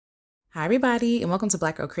Hi, everybody, and welcome to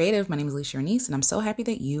Black Girl Creative. My name is Alicia Renice, and I'm so happy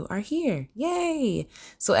that you are here. Yay!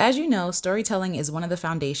 So as you know, storytelling is one of the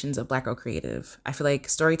foundations of Black Girl Creative. I feel like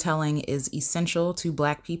storytelling is essential to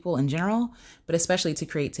Black people in general, but especially to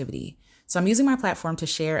creativity. So I'm using my platform to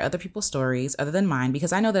share other people's stories other than mine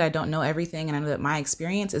because I know that I don't know everything and I know that my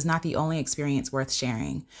experience is not the only experience worth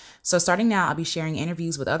sharing. So starting now, I'll be sharing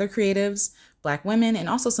interviews with other creatives, Black women, and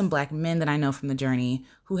also some Black men that I know from the journey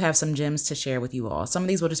who have some gems to share with you all. Some of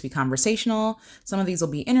these will just be conversational, some of these will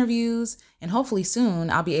be interviews, and hopefully soon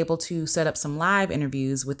I'll be able to set up some live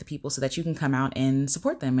interviews with the people so that you can come out and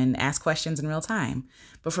support them and ask questions in real time.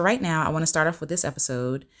 But for right now, I want to start off with this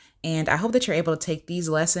episode, and I hope that you're able to take these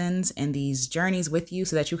lessons and these journeys with you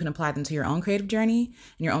so that you can apply them to your own creative journey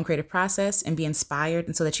and your own creative process and be inspired,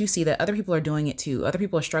 and so that you see that other people are doing it too. Other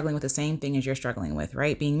people are struggling with the same thing as you're struggling with,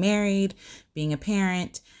 right? Being married, being a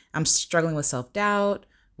parent. I'm struggling with self-doubt,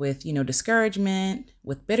 with, discouragement,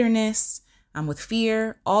 with bitterness, with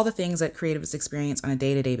fear, all the things that creatives experience on a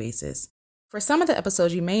day-to-day basis. For some of the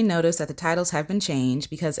episodes, you may notice that the titles have been changed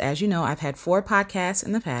because, as you know, I've had 4 podcasts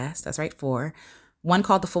in the past. That's right, 4. One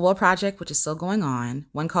called The Football Project, which is still going on.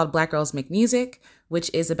 One called Black Girls Make Music,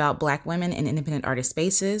 which is about Black women in independent artist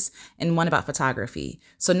spaces. And one about photography.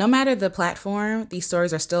 So no matter the platform, these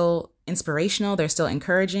stories are still inspirational. They're still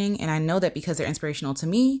encouraging. And I know that because they're inspirational to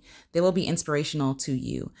me, they will be inspirational to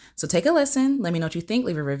you. So take a listen. Let me know what you think.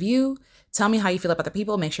 Leave a review. Tell me how you feel about the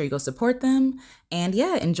people. Make sure you go support them. And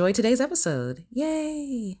yeah, enjoy today's episode.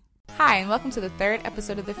 Yay! Hi, and welcome to the 3rd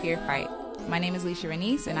episode of The Fear Fight. My name is Alicia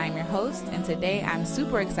Renice, and I'm your host. And today I'm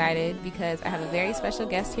super excited because I have a very special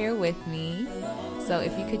guest here with me. So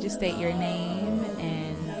if you could just state your name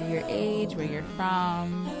and your age, where you're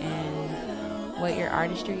from, and what your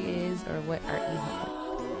artistry is, or what art you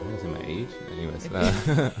help Is it my age? Anyways,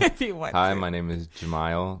 if you want hi, to. my name is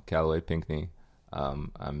Jamiel Pinckney.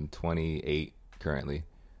 I'm 28 currently.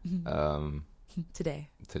 Today,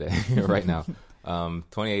 right now.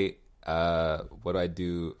 28. What do I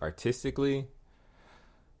do artistically?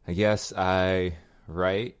 I guess I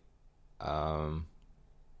write. I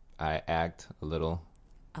act a little.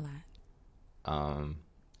 A lot.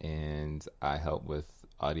 And I help with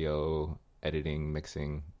audio editing,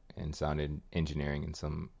 mixing, and sound engineering, and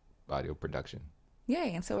some audio production.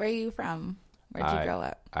 Yay! And so where are you from? Where'd you grow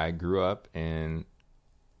up? I grew up in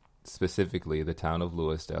specifically the town of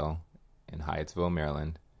Lewisdale in Hyattsville,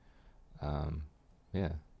 Maryland.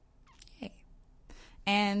 Yeah. Yay.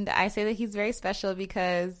 And I say that he's very special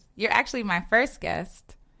because you're actually my first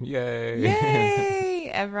guest. Yay!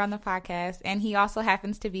 Ever on the podcast. And he also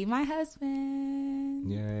happens to be my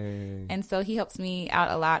husband. Yay! And so he helps me out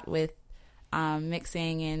a lot with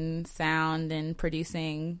mixing and sound and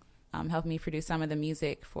producing, helping me produce some of the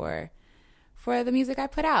music for the music I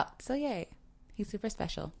put out. So yay. He's super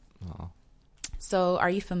special. Aww. So are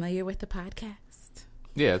you familiar with the podcast?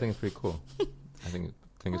 Yeah, I think it's pretty cool. I think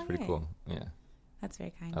it's pretty Yay. cool. Yeah. That's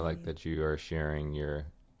very kind I of like you. that you are sharing your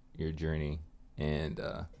journey and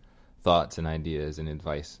thoughts and ideas and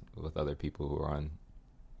advice with other people who are on,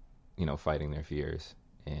 fighting their fears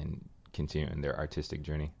and continuing their artistic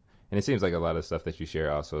journey. And it seems like a lot of stuff that you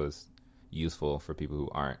share also is useful for people who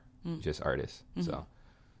aren't just artists. Mm-hmm. So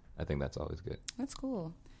I think that's always good. That's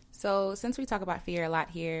cool. So since we talk about fear a lot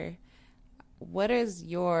here, what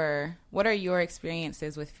are your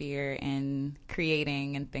experiences with fear and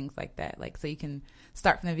creating and things like that? Like, so you can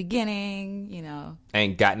start from the beginning, I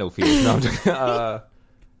ain't got no fears. No,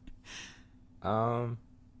 I'm joking.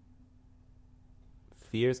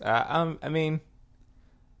 Fears. I mean,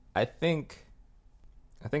 I think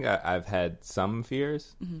I've had some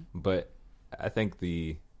fears, but I think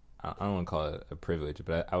I don't want to call it a privilege,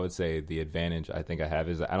 but I would say the advantage I think I have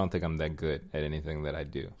is that I don't think I'm that good at anything that I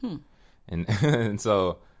do. And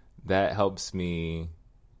so that helps me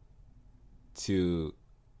to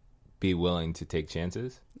be willing to take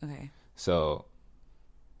chances. Okay. So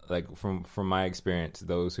like from my experience,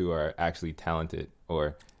 those who are actually talented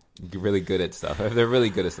or really good at stuff, if they're really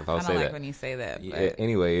good at stuff, I'll say that. I don't like when you say that. Yeah,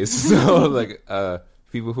 anyways, so like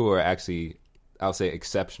people who are actually, I'll say,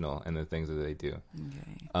 exceptional in the things that they do.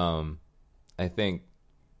 Okay. I think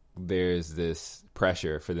there's this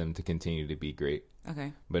pressure for them to continue to be great.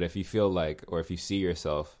 Okay. But if you feel like, or if you see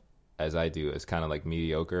yourself, as I do, as kind of like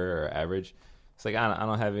mediocre or average, it's like I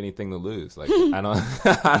don't have anything to lose. Like I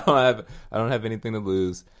don't have anything to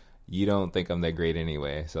lose. You don't think I'm that great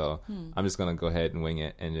anyway, so I'm just gonna go ahead and wing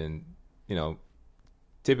it, and then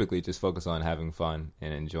typically just focus on having fun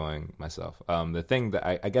and enjoying myself. The thing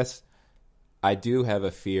that I guess I do have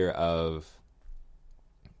a fear of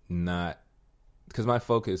not, because my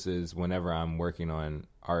focus is whenever I'm working on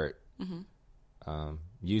art,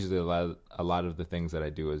 usually a lot of the things that I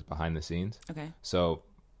do is behind the scenes. Okay. So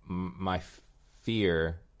my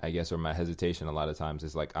fear, I guess, or my hesitation a lot of times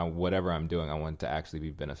is like whatever I'm doing, I want to actually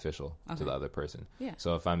be beneficial to the other person. Yeah.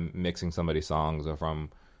 So if I'm mixing somebody's songs or if I'm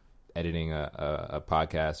editing a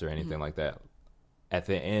podcast or anything like that, at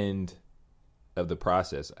the end of the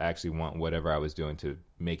process, I actually want whatever I was doing to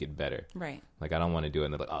make it better. Right. Like I don't want to do it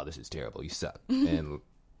and they're like, oh, this is terrible, you suck. And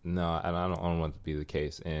no, I don't want it to be the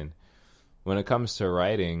case. And when it comes to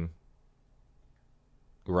writing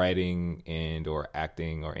and or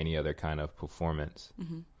acting or any other kind of performance,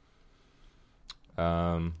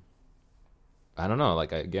 I don't know.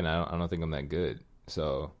 Like again, I don't think I'm that good.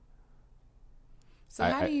 So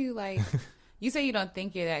how do you like? You say you don't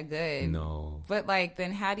think you're that good. No. But like,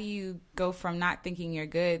 then how do you go from not thinking you're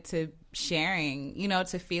good to sharing? You know,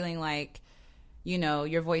 to feeling like, you know,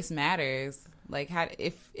 your voice matters. Like, how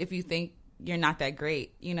if you think you're not that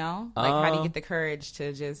great, you know, like how do you get the courage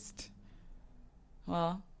to just,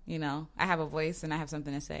 well, you know, I have a voice and I have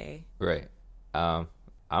something to say. Right. I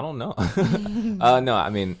don't know. No,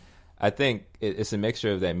 I mean, I think it's a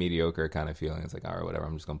mixture of that mediocre kind of feeling. It's like, all right, whatever,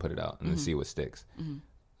 I'm just going to put it out and then see what sticks.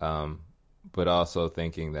 But also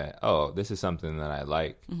thinking that, oh, this is something that I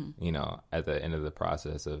like, you know, at the end of the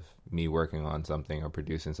process of me working on something or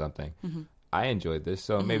producing something. I enjoyed this,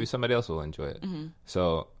 so maybe somebody else will enjoy it.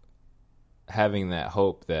 So having that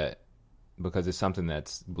hope that because it's something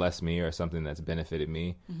that's blessed me or something that's benefited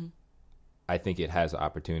me, I think it has the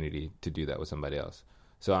opportunity to do that with somebody else.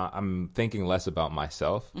 So I'm thinking less about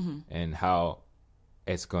myself and how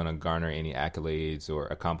it's going to garner any accolades or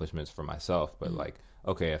accomplishments for myself. But like,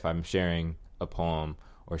 okay, if I'm sharing a poem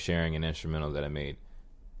or sharing an instrumental that I made,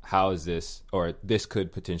 how is this, or this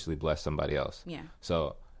could potentially bless somebody else. Yeah.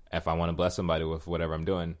 So if I want to bless somebody with whatever I'm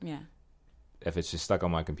doing, if it's just stuck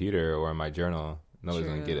on my computer or in my journal, nobody's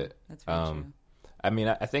going to get it. That's very true. I mean,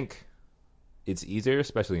 I think it's easier,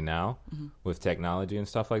 especially now with technology and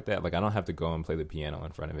stuff like that. Like I don't have to go and play the piano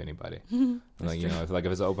in front of anybody. Like, you know, if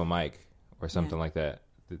it's an open mic or something like that.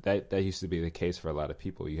 That used to be the case for a lot of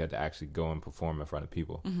people. You had to actually go and perform in front of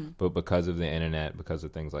people. But because of the internet, because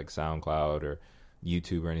of things like SoundCloud or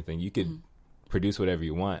YouTube or anything, you could produce whatever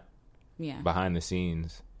you want behind the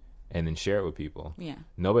scenes and then share it with people. Yeah.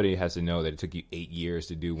 Nobody has to know that it took you 8 years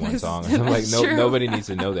to do one song. Like nobody needs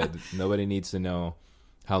to know that. Nobody needs to know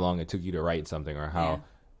how long it took you to write something or how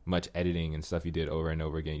much editing and stuff you did over and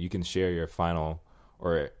over again. You can share your final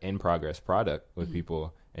or in progress product with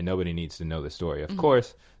people, and nobody needs to know the story. Of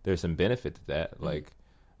course, there's some benefit to that. Like,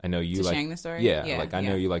 I know you like sharing the story. Yeah, like I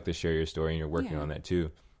know you like to share your story, and you're working on that too.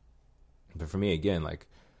 But for me, again, like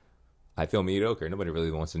I feel mediocre. Nobody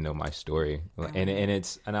really wants to know my story, and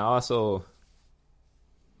I also,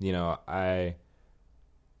 you know, I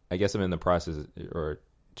guess I'm in the process or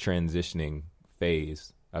transitioning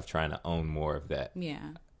phase of trying to own more of that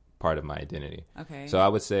part of my identity. Okay. So I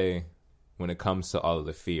would say, when it comes to all of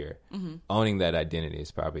the fear, owning that identity is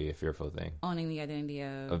probably a fearful thing. Owning the identity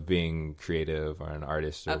of being creative or an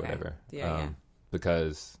artist or whatever.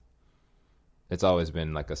 Because it's always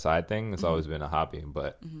been like a side thing. It's always been a hobby,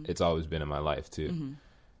 but it's always been in my life too.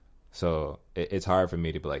 So it's hard for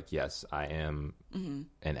me to be like, yes, I am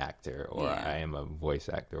an actor, or I am a voice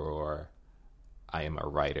actor, or I am a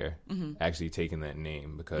writer. Actually taking that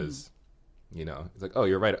name because... You know, it's like, oh,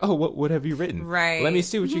 you're right. Oh, what have you written? Right. Let me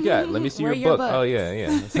see what you got. Let me see your book. Oh, yeah.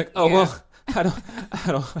 It's like, oh, well, I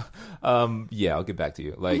don't. Yeah, I'll get back to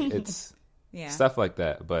you. Like, it's stuff like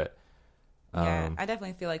that. But I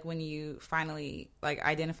definitely feel like when you finally like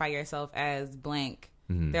identify yourself as blank,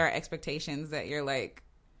 there are expectations that you're like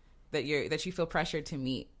that you feel pressured to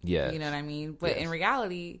meet. Yeah, you know what I mean. But in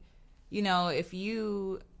reality, you know,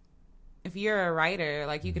 if you're a writer,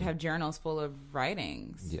 like you could have journals full of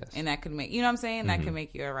writings, and that could make, you know what I'm saying? That could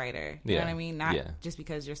make you a writer. You know what I mean? Not just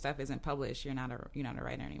because your stuff isn't published, you're not a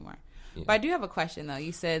writer anymore. Yeah. But I do have a question though.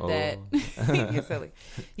 You said that you're silly.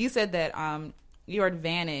 You said that your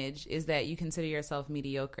advantage is that you consider yourself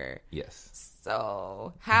mediocre. Yes.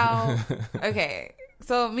 So how? Okay.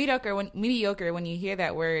 So mediocre. When you hear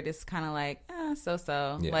that word, it's kind of like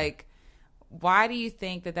so. Yeah. Like, why do you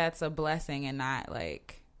think that that's a blessing and not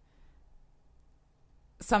like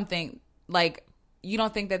something like, you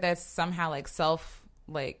don't think that that's somehow like self,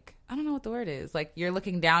 like, I don't know what the word is, like you're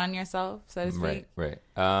looking down on yourself, so to speak? Right.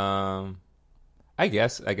 I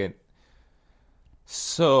guess I get,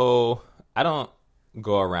 so I don't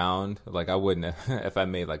go around, like I wouldn't, if I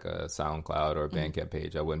made like a SoundCloud or a Bandcamp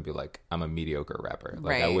page, I wouldn't be like, I'm a mediocre rapper.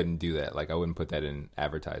 Like I wouldn't do that. Like I wouldn't put that in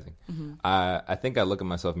advertising. I think I look at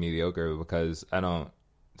myself mediocre because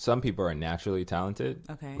some people are naturally talented.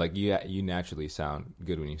 Okay. Like you naturally sound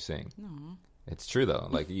good when you sing. It's true though.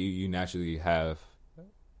 Like you naturally have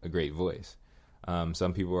a great voice.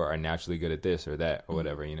 Some people are naturally good at this or that or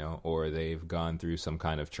whatever, you know, or they've gone through some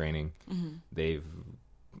kind of training. They've,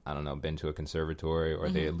 I don't know, been to a conservatory, or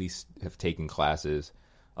they at least have taken classes.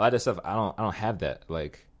 A lot of stuff, I don't have that.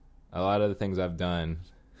 Like a lot of the things that I've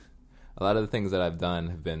done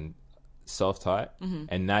have been self-taught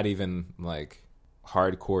and not even like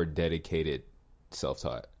hardcore dedicated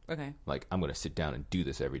self-taught. Okay. Like I'm going to sit down and do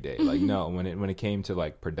this every day. Like no, when it came to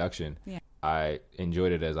like production, I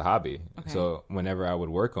enjoyed it as a hobby. Okay. So whenever I would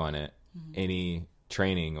work on it, any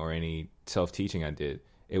training or any self-teaching I did,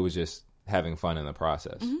 it was just having fun in the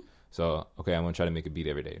process. So, okay, I'm going to try to make a beat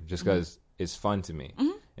every day just because it's fun to me.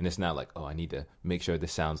 And it's not like, oh, I need to make sure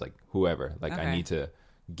this sounds like whoever. Like I need to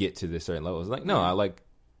get to this certain level. It's like, no, I like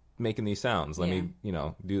making these sounds. Let me, you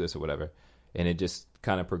know, do this or whatever. And it just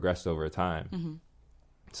kind of progressed over time.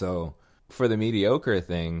 So for the mediocre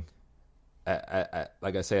thing, I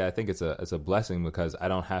like I say, I think it's a blessing because I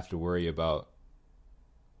don't have to worry about.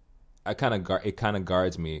 It kind of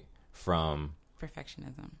guards me from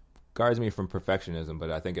perfectionism. But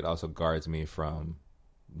I think it also guards me from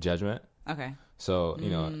judgment. Okay. So you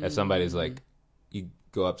know, if somebody's like, you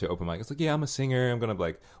go up to open mic, it's like, yeah, I'm a singer. I'm gonna be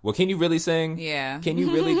like, well, can you really sing? Yeah. Can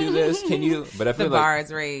you really do this? Can you? But I feel the like bar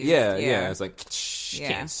is raised. Yeah. It's like, you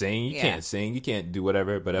can't sing. You can't sing. You can't do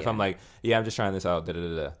whatever. But if I'm like, yeah, I'm just trying this out.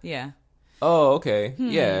 Yeah. Oh, okay.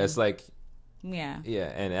 Yeah, it's like, yeah.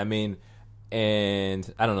 And I mean,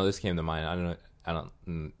 and I don't know. This came to mind. I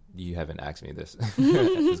don't. You haven't asked me this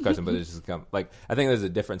this question, but it's just like I think there's a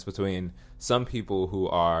difference between some people who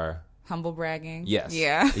are humble bragging. Yes.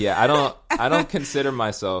 Yeah. Yeah. I don't consider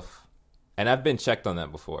myself, and I've been checked on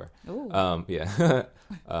that before. Ooh. Yeah.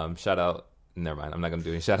 Shout out. Never mind. I'm not gonna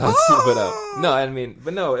do any shout outs. But no, I mean,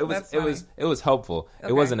 but no, it was helpful. Okay.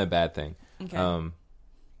 It wasn't a bad thing. Okay.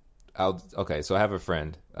 Okay, so I have a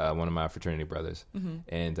friend, one of my fraternity brothers,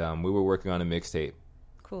 and we were working on a mixtape.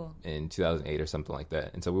 Cool. In 2008 or something like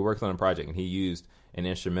that. And so we worked on a project, and he used an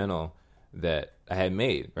instrumental that I had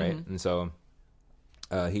made, right? And so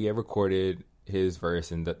he had recorded his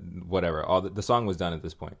verse and whatever. All the song was done at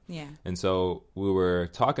this point. Yeah. And so we were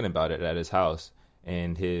talking about it at his house,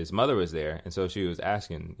 and his mother was there. And so she was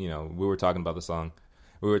asking, you know, we were talking about the song,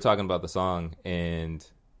 and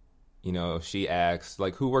you know, she asked,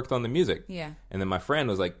 like, who worked on the music? Yeah. And then my friend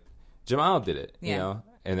was like, Jamal did it, you know?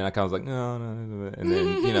 And then I kind of was like, no. And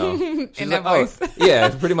then, you know, she's in like, that voice. Oh, yeah,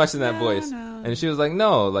 pretty much in that voice. No. And she was like,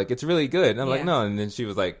 no, like, it's really good. And I'm like, no. And then she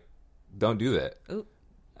was like, don't do that. Ooh.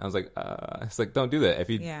 I was like, it's like, don't do that. If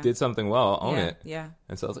you did something well, own it. Yeah.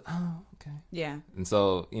 And so I was like, oh, okay. Yeah. And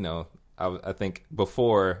so, you know, I think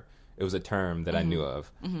before it was a term that I knew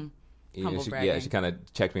of. You know, she kind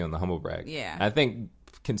of checked me on the humble brag. Yeah. And I think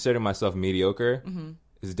considering myself mediocre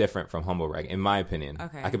is different from humble brag, in my opinion.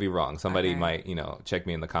 Okay. I could be wrong. Somebody might, you know, check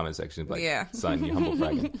me in the comment section, like, son, you humble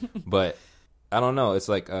bragging. But I don't know. It's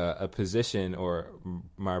like a position or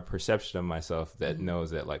my perception of myself that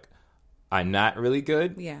knows that, like, I'm not really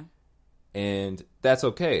good. Yeah. And that's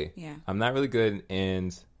okay. Yeah. I'm not really good,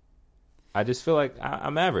 and I just feel like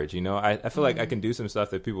I'm average, you know? I feel like I can do some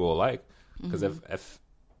stuff that people will like, because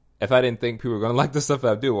if I didn't think people were going to like the stuff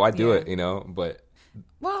I do, why do it, you know? But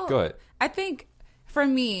go ahead. I think for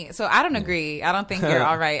me, so I don't agree. I don't think you're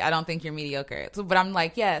all right. I don't think you're mediocre. So, but I'm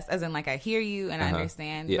like, yes, as in like I hear you and I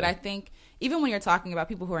understand. Yeah. But I think even when you're talking about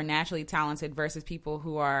people who are naturally talented versus people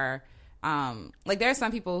who are, like there are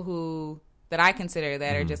some people who that I consider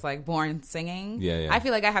that are just like born singing. Yeah. I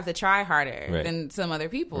feel like I have to try harder than some other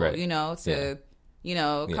people, you know, to, you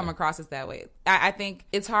know, come across as that way. I think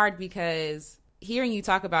it's hard because hearing you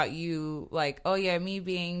talk about you, like, oh yeah, me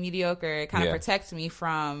being mediocre, it kind of protects me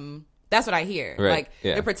from, that's what I hear. Like,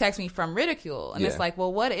 it protects me from ridicule. And it's like,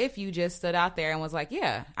 well, what if you just stood out there and was like,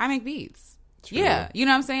 yeah, I make beats. True. Yeah. You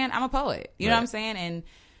know what I'm saying? I'm a poet. You know what I'm saying? And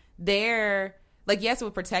they're, like, yes, it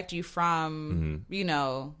would protect you from, you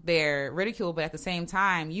know, their ridicule, but at the same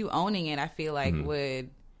time, you owning it, I feel like would,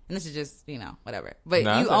 and this is just, you know, whatever. But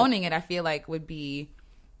you owning it, I feel like would be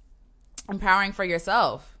empowering for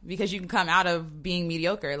yourself because you can come out of being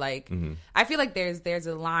mediocre. Like, I feel like there's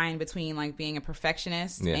a line between like being a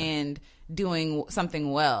perfectionist and doing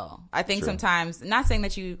something well. I think sometimes, not saying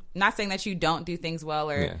that you don't do things well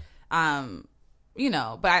or, you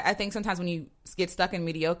know, but I think sometimes when you get stuck in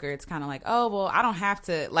mediocre, it's kind of like, oh, well, I don't have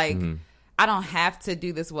to like, I don't have to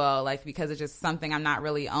do this well, like, because it's just something I'm not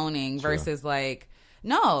really owning versus like,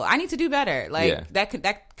 no, I need to do better. Like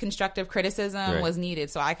that constructive criticism was needed,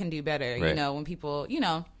 so I can do better. You know, when people, you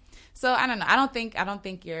know, so I don't know. I don't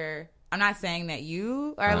think you're. I'm not saying that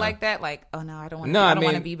you are like that. Like, oh no, I don't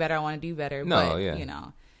want to be better. I want to do better. No, but, you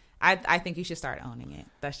know, I think you should start owning it.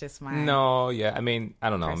 That's just my No, yeah. I mean, I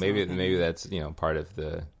don't know. Maybe opinion. that's, you know, part of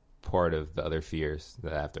the other fears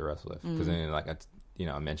that I have to wrestle with. Because then, like,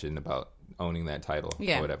 I mentioned about owning that title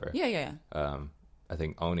or whatever. Yeah. I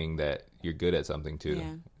think owning that you're good at something too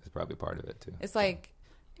is probably part of it too. It's like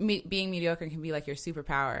being mediocre can be like your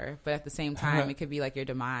superpower, but at the same time, it could be like your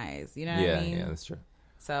demise. You know what I mean? Yeah, that's true.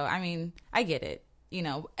 So, I mean, I get it, you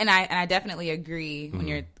know, and I definitely agree when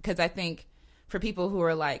you're, because I think for people who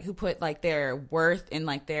are like, who put like their worth in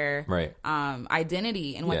like their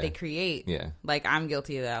identity and what they create, like I'm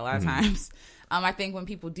guilty of that a lot of times. I think when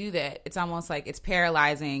people do that, it's almost like it's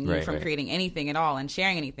paralyzing you from creating anything at all and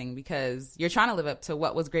sharing anything, because you're trying to live up to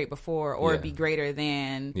what was great before or be greater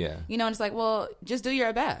than, you know, and it's like, well, just do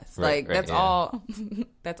your best. That's all,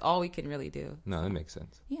 that's all we can really do. No, that makes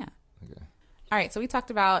sense. Yeah. Okay. All right. So we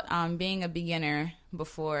talked about being a beginner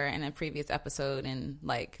before in a previous episode, and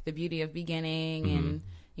like the beauty of beginning and,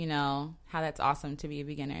 you know, how that's awesome to be a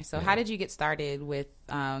beginner. So how did you get started with,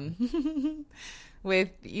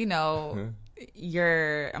 you know,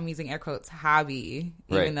 your, I'm using air quotes, hobby,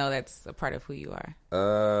 even though that's a part of who you are?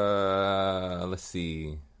 Let's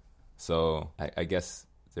see. So I guess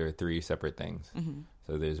there are three separate things.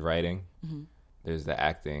 So there's writing, there's the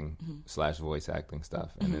acting / voice acting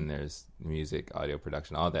stuff, and then there's music, audio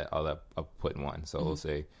production, all that I'll put in one. So we'll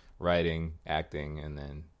say writing, acting, and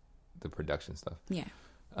then the production stuff. Yeah.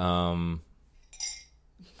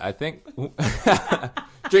 I think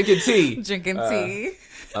drinking tea. Drinking tea.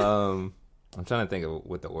 I'm trying to think of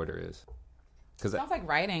what the order is. Sounds like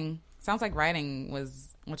writing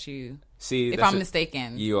was what you see. If I'm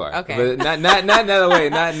mistaken, you are. Okay, but not that way.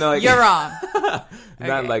 Not no. You're wrong.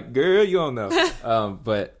 Not like, girl, you don't know.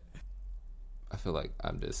 But I feel like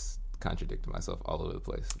I'm just contradicting myself all over the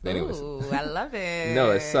place. But anyways, ooh, I love it.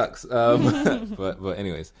 No, it sucks. But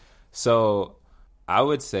anyways, so I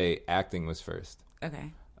would say acting was first.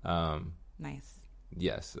 Okay. Nice.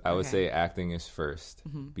 Yes, I would say acting is first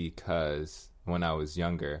because when I was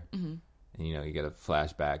younger, and you know, you get a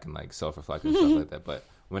flashback and like self-reflect and stuff like that. But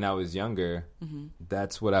when I was younger,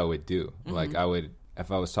 that's what I would do. Like I would, if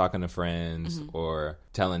I was talking to friends or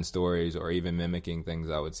telling stories or even mimicking things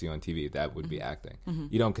I would see on TV, that would be acting.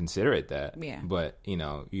 You don't consider it that, but you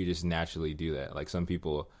know, you just naturally do that. Like some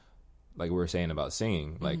people, like we were saying about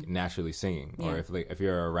singing, like naturally singing, or if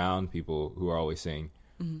you're around people who are always singing,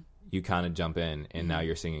 you kind of jump in and now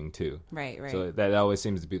you're singing too. Right. So that always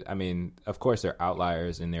seems to be, I mean, of course there are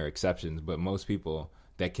outliers and there are exceptions, but most people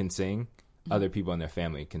that can sing, other people in their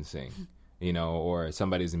family can sing, you know, or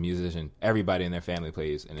somebody's a musician, everybody in their family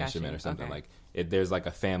plays an instrument or something. Like there's like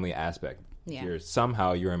a family aspect. You're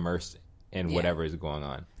immersed in whatever is going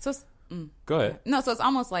on. So go ahead. No, so it's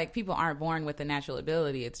almost like people aren't born with the natural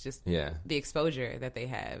ability. It's just the exposure that they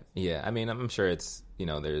have. Yeah, I mean, I'm sure it's, you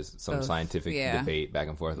know, there's some scientific debate back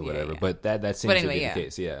and forth or whatever, but that seems to be the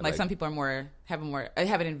case. Yeah, like some people have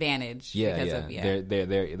an advantage.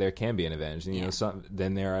 There can be an advantage. And, you know,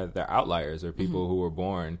 then there are outliers or people who were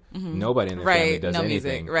born nobody in their family does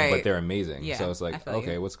anything, but they're amazing. So it's like,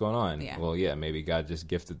 okay, what's going on? Well, maybe God just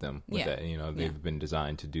gifted them with that. You know, they've been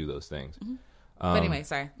designed to do those things. But anyway,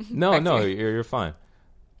 sorry. No, you're fine.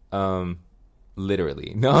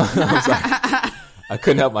 Literally, no. I'm sorry. I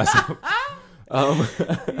couldn't help myself.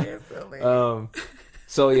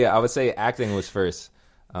 So yeah, I would say acting was first,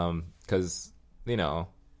 because you know,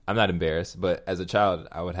 I'm not embarrassed, but as a child,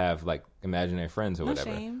 I would have like imaginary friends or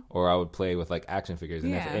whatever, or I would play with like action figures,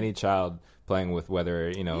 and if any child playing with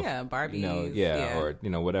whether Barbies,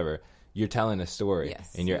 or whatever. You're telling a story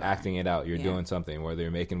and you're acting it out. You're doing something, whether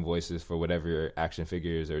you're making voices for whatever your action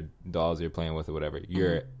figures or dolls you're playing with or whatever.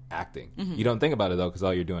 You're acting. You don't think about it though, because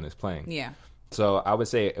all you're doing is playing. Yeah. So I would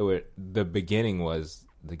say the beginning was,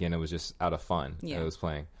 again, it was just out of fun. It was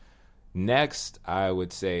playing. Next, I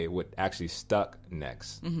would say what actually stuck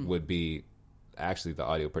next would be actually the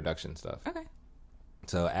audio production stuff. Okay.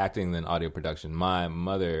 So acting, then audio production. My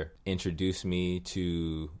mother introduced me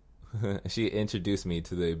to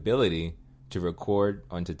the ability to record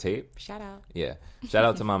onto tape. Shout out. Yeah. Shout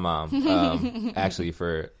out to my mom. Actually,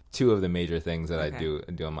 for two of the major things that I do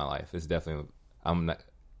in my life. It's definitely,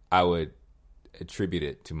 I would attribute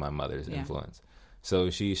it to my mother's influence. So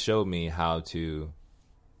she showed me how to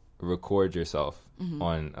record yourself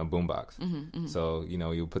on a boombox. So, you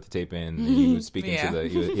know, you put the tape in and you would speak into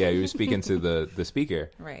you would speak into the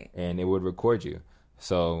speaker. Right. And it would record you.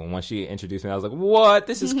 So when she introduced me, I was like, what?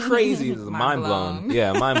 This is crazy. This is mind blown.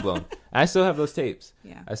 Yeah, mind blown. I still have those tapes.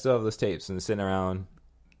 Yeah. I still have those tapes and sitting around,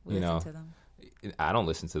 listen to them. I don't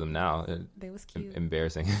listen to them now. They was cute.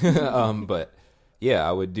 Embarrassing. But yeah,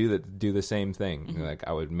 I would do the same thing. Like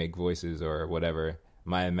I would make voices or whatever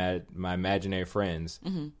my imaginary friends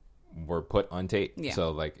were put on tape. Yeah.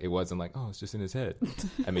 So like it wasn't like, oh, it's just in his head.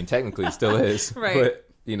 I mean, technically it still is, Right. but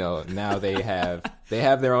you know, now they have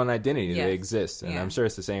their own identity. Yes. They exist, and Yeah. I'm sure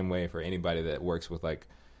it's the same way for anybody that works with like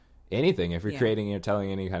anything. If you're Yeah. creating or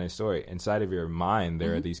telling any kind of story inside of your mind,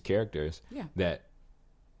 there are these characters Yeah. that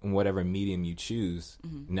in whatever medium you choose,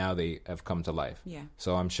 now they have come to life. Yeah.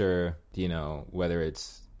 So I'm sure, you know, whether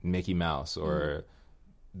it's Mickey Mouse or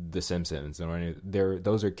The Simpsons or any,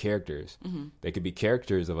 those are characters. They could be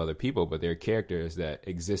characters of other people, but they're characters that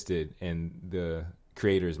existed in the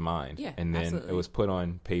creator's mind. Yeah, and then absolutely. it was put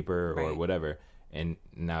on paper or Right. whatever, and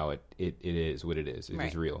now it is what it is. It is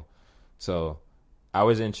Right. real. So I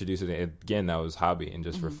was introduced to it again. That was hobby and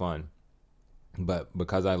just for fun. But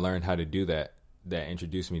because I learned how to do that, that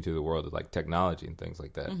introduced me to the world of like technology and things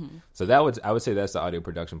like that. So I would say that's the audio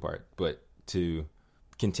production part. But to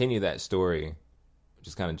continue that story,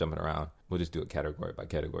 just kind of jumping around, we'll just do it category by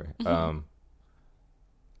category.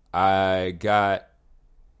 I got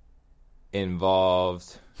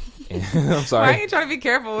involved. I'm sorry. Why are you trying to be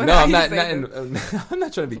careful? With No, how I'm you not. say this? I'm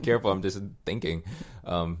not trying to be careful. I'm just thinking.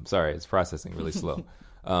 Sorry, it's processing really slow.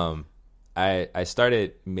 I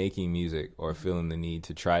started making music or feeling the need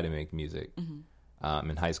to try to make music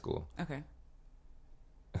in high school. Okay.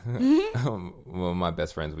 Well, my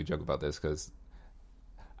best friends, we joke about this because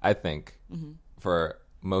I think for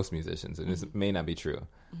most musicians, and this may not be true,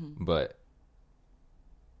 but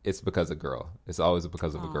it's because of a girl. It's always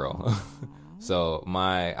because of a girl. So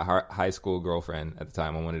my high school girlfriend at the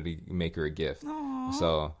time, I wanted to make her a gift. Aww,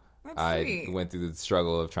 So that's I sweet. went through the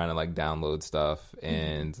struggle of trying to like download stuff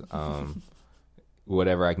and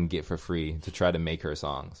whatever I can get for free to try to make her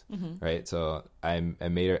songs. Right. So I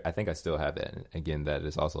made her. I think I still have that. Again, that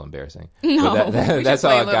is also embarrassing. No, But we that's should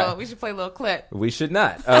how play I a got. little. We should play a little clip. We should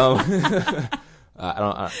not.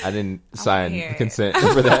 I didn't hear sign it. consent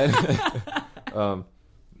for that.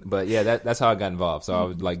 But yeah, that's how I got involved. So I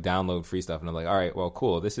would like download free stuff, and I'm like, all right, well,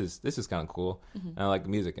 cool. This is kind of cool. And I like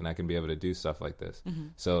music, and I can be able to do stuff like this.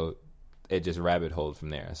 So it just rabbit holed from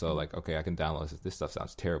there. So like, okay, I can download this. This stuff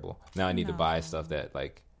sounds terrible. Now I need to buy stuff that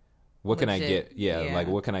like, what can I Legit. get? Yeah, like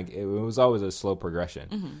what can I? It was always a slow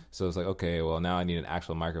progression. So it's like, okay, well now I need an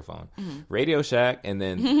actual microphone. Radio Shack, and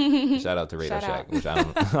then shout out to Radio Shout Shack, out. which I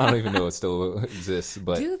don't even know it still exists,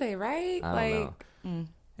 but Do they, right? I don't know.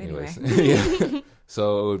 Anyway. Yeah.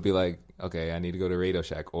 So it would be like, okay, I need to go to Radio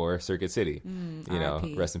Shack or Circuit City. You know,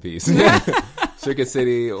 RIP. rest in peace. Circuit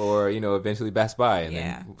City, or you know, eventually Best Buy, and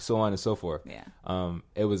Yeah. then so on and so forth. Yeah.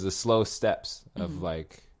 It was the slow steps of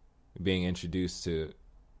like being introduced to.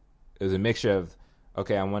 It was a mixture of,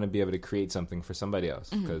 okay, I want to be able to create something for somebody else,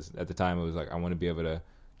 because at the time it was like I want to be able to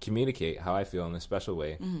communicate how I feel in a special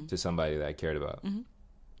way to somebody that I cared about.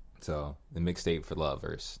 So the mixtape for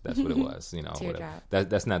lovers, that's what it was, you know. Teardrop.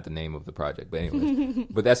 That's not the name of the project, but anyways,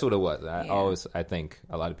 but that's what it was. I think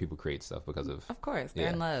a lot of people create stuff because of course, they're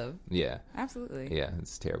yeah. in love. Yeah, Absolutely. yeah,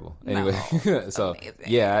 it's terrible. No, Anyway, it's so amazing.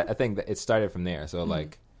 yeah, I think that it started from there. So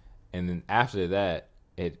like, and then after that,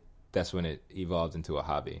 that's when it evolved into a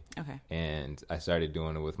hobby. Okay. And I started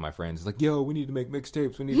doing it with my friends. It's like, yo, we need to make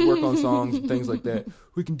mixtapes. We need to work on songs and things like that.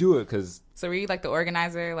 We can do it because So were you like the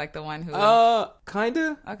organizer, like the one who?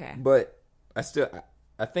 kinda. Okay. But I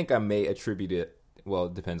think I may attribute it. Well,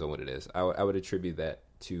 it depends on what it is. I would attribute that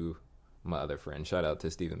to my other friend. Shout out to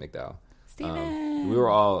Stephen McDowell. Steven. We were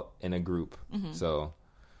all in a group, so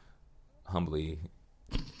humbly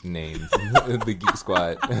named the Geek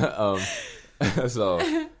Squad. So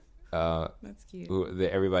That's cute.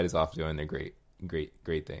 everybody's off doing their great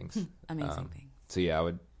things. Amazing thing. So yeah, I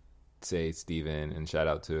would say Steven, and shout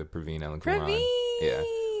out to Praveen Allen Kumran. Praveen. Yeah,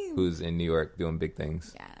 who's in New York doing big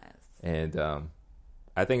things. Yes. And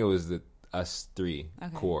I think it was us three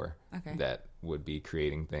Okay. core Okay. that would be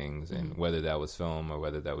creating things, and whether that was film or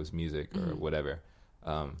whether that was music or whatever.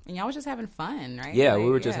 And y'all was just having fun, right? Yeah, we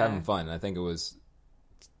Like, were just having fun. I think it was,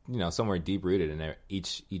 you know, somewhere deep rooted in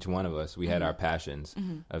each one of us. We had our passions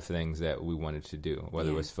of things that we wanted to do, whether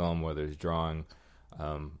it was film, whether it was drawing,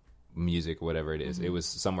 music, whatever it is. It was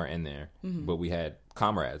somewhere in there. But we had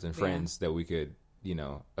comrades and friends that we could, you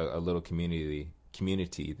know, a little community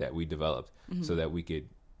that we developed so that we could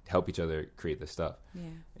help each other create this stuff. Yeah.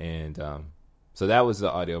 And so that was the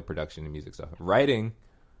audio production and music stuff. Writing,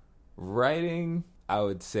 I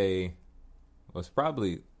would say, was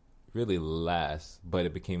probably really last, but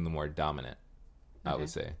it became the more dominant. I would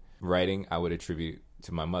say writing, I would attribute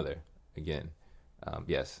to my mother again.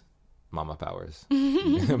 Yes, mama powers.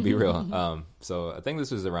 Be real. So I think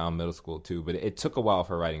this was around middle school too, but it took a while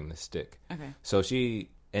for writing to stick. Okay. So she,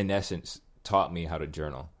 in essence, taught me how to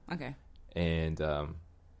journal. Okay. And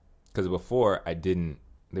because before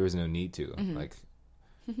there was no need to. Like,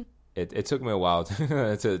 it took me a while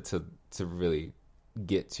to really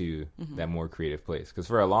get to that more creative place. Because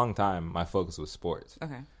for a long time, my focus was sports.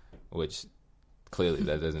 Okay. Which clearly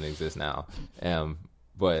that doesn't exist now.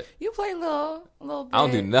 But you play a little bit. I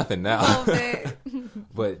don't do nothing now. A little bit.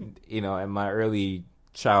 But, in my early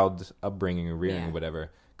child upbringing or rearing or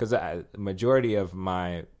whatever, because the majority of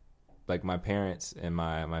my parents and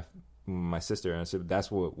my sister and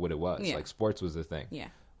that's what it was. Like, sports was the thing. Yeah.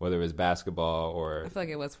 Whether it was basketball or... I feel like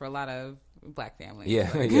it was for a lot of Black families.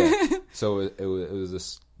 Yeah, yeah. So it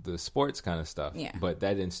was the sports kind of stuff. Yeah. But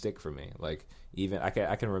that didn't stick for me. Like, even I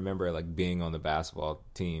can remember, like, being on the basketball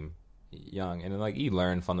team young, and then, like, you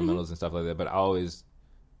learn fundamentals and stuff like that, but I always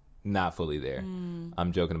not fully there.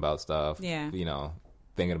 I'm joking about stuff. Yeah.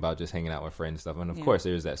 Thinking about just hanging out with friends and stuff. And of course,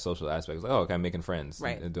 there's that social aspect. It's like, oh, okay, I'm making friends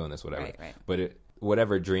and doing this, whatever. Right. But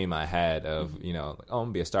whatever dream I had of, like, oh, I'm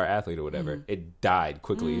gonna be a star athlete or whatever, it died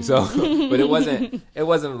quickly. So, but it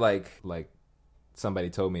wasn't like somebody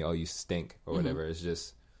told me, oh, you stink or whatever. It's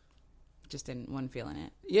just wasn't feeling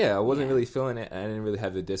it. Yeah, I wasn't really feeling it. I didn't really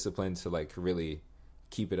have the discipline to, like, really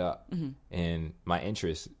keep it up. And my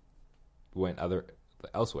interest went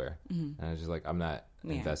elsewhere. And I was just like, I'm not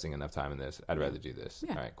investing enough time in this. I'd rather do this.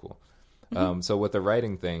 All right, cool. So with the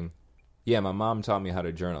writing thing, my mom taught me how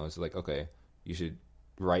to journal. It's like, okay, you should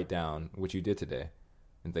write down what you did today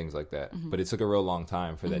and things like that. But it took a real long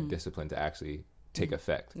time for that discipline to actually take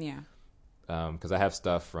effect. Yeah. Because I have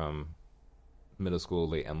stuff from middle school,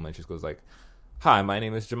 late elementary school. It's like, hi, my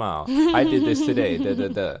name is Jamal. I did this today.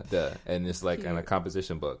 And it's like in a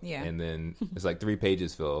composition book. Yeah. And then it's like 3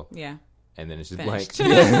 pages fill. Yeah. And then it's just finished.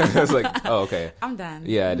 Blank. Yeah. I was like, oh, okay. I'm done.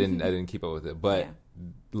 Yeah, I didn't keep up with it. But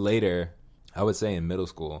later, I would say in middle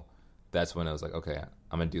school, that's when I was like, okay,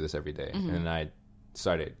 I'm gonna do this every day. And then I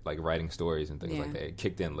started, like, writing stories and things like that. It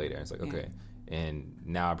kicked in later. It's like, okay. And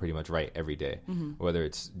now I pretty much write every day, whether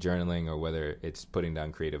it's journaling or whether it's putting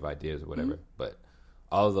down creative ideas or whatever. But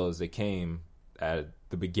all of those, they came at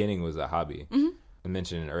the beginning was a hobby. I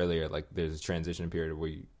mentioned it earlier, like, there's a transition period where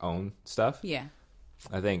you own stuff. Yeah.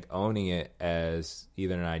 I think owning it as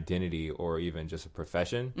either an identity or even just a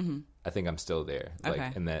profession, I think I'm still there,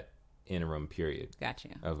 like, in that interim period. Gotcha.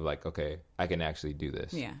 Of, like, okay, I can actually do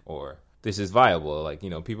this. Yeah. Or this is viable. Like,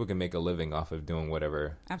 people can make a living off of doing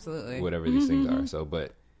whatever. Absolutely. Whatever these things are. So,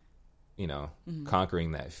 but,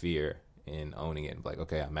 conquering that fear and owning it, like,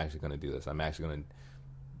 okay, I'm actually going to do this. I'm actually going to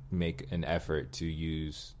make an effort to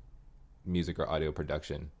use music or audio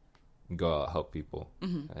production, go out, help people,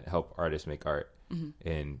 help artists make art.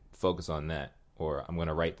 And focus on that, or I'm going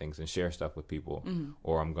to write things and share stuff with people,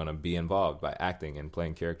 or I'm going to be involved by acting and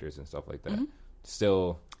playing characters and stuff like that.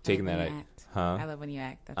 Still taking that, I love when you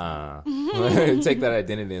act. Take that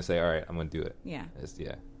identity and say, all right, I'm going to do it. Yeah.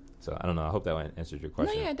 So I don't know. I hope that answered your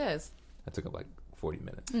question. No, yeah, it does. That took up like 40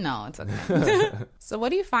 minutes. No, it's okay. So what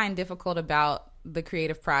do you find difficult about the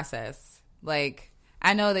creative process? Like,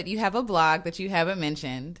 I know that you have a blog that you haven't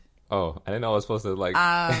mentioned. Oh, I didn't know I was supposed to, like...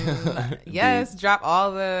 yes, drop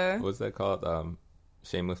all the... What's that called?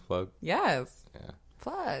 Shameless plug? Yes. Yeah.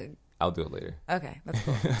 Plug. I'll do it later. Okay, that's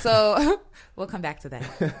cool. So we'll come back to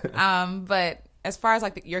that. But as far as,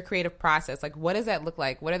 like, your creative process, like, what does that look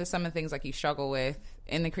like? What are some of the things, like, you struggle with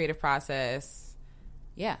in the creative process?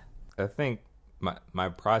 Yeah. I think my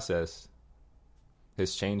process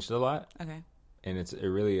has changed a lot. Okay. And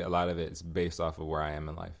a lot of it is based off of where I am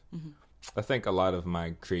in life. I think a lot of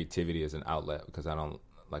my creativity is an outlet because I'm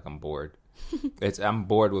bored. I'm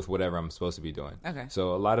bored with whatever I'm supposed to be doing. Okay.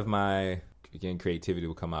 So a lot of my, again, creativity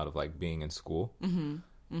will come out of, like, being in school.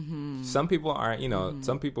 Some people aren't,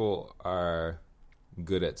 some people are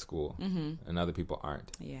good at school and other people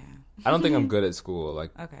aren't. Yeah. I don't think I'm good at school.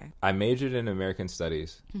 Like, okay. I majored in American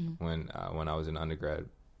Studies when I was in undergrad,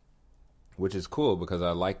 which is cool because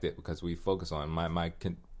I liked it because we focus on my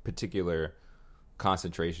particular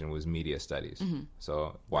concentration was media studies.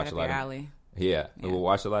 So watch a lot of alley. We'll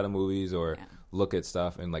watch a lot of movies or look at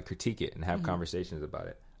stuff and, like, critique it and have conversations about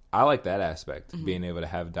it. I like that aspect, being able to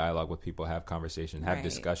have dialogue with people, have conversation, have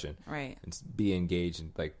discussion, and be engaged,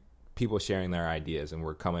 and, like, people sharing their ideas and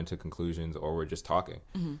we're coming to conclusions or we're just talking.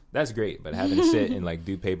 That's great, but having to sit and, like,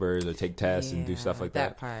 do papers or take tests and do stuff like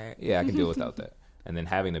that part. I can deal without that. And then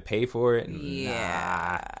having to pay for it,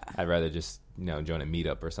 I'd rather just join a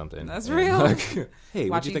meetup or something. That's real. Like, hey,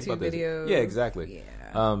 watch what do you think YouTube about this? videos. Yeah, exactly.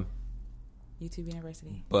 Yeah. YouTube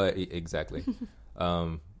University. But exactly.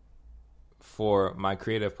 For my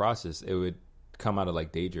creative process, it would come out of,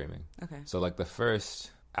 like, daydreaming. Okay. So, like, the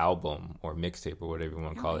first album or mixtape or whatever you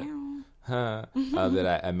want to call it,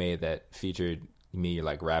 that I made that featured me,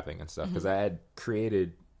 like, rapping and stuff, because I had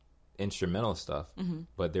created instrumental stuff,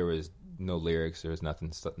 but there was no lyrics. There was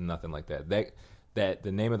nothing like that. That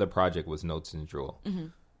the name of the project was Notes and Drool.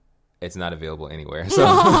 It's not available anywhere. So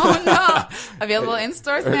oh no, available in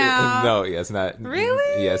stores now. No, yeah, it's not.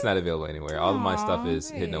 Really? Yeah, it's not available anywhere. All of my stuff is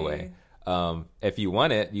hidden away. If you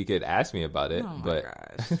want it, you could ask me about it. Oh my but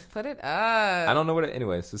gosh, put it up. I don't know what it.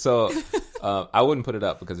 Anyways, so I wouldn't put it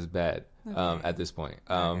up because it's bad at this point.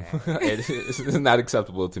 It's not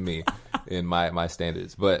acceptable to me in my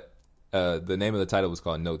standards. But the name of the title was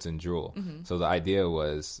called Notes and Drool. So the idea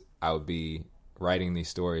was I would be writing these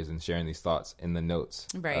stories and sharing these thoughts in the notes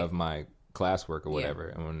of my classwork or whatever.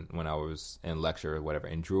 And when I was in lecture or whatever,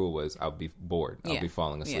 and drool was I would be bored. I would be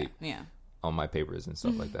falling asleep on my papers and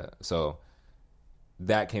stuff like that. So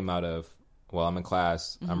that came out of, well, I'm in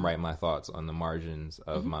class, I'm writing my thoughts on the margins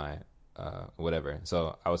of my whatever.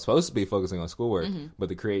 So I was supposed to be focusing on schoolwork, but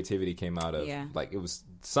the creativity came out of like, it was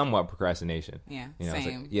somewhat procrastination. Yeah, you know,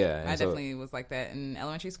 same. Like, yeah, I definitely was like that in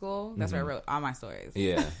elementary school. That's where I wrote all my stories.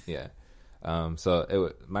 Yeah.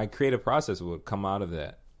 So my creative process would come out of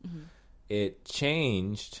that. It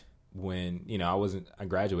changed when, you know, I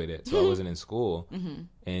graduated, so I wasn't in school.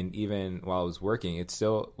 And even while I was working, it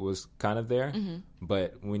still was kind of there.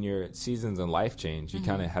 But when your seasons in life change, you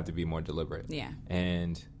kind of have to be more deliberate. Yeah.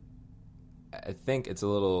 And I think it's a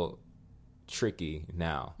little tricky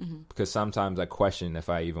now because sometimes I question if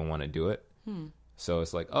I even want to do it. So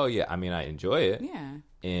it's like, oh yeah, I mean, I enjoy it. Yeah.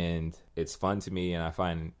 And it's fun to me, and I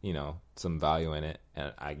find, you know, some value in it.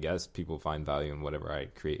 And I guess people find value in whatever I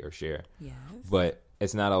create or share. Yes. But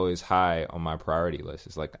it's not always high on my priority list.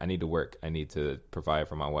 It's like, I need to work. I need to provide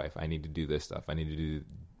for my wife. I need to do this stuff. I need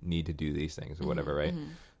to do these things or whatever, right?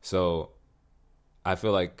 So I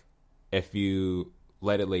feel like if you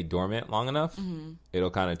let it lay dormant long enough,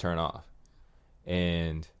 it'll kind of turn off.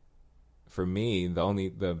 And for me,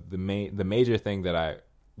 the major thing that I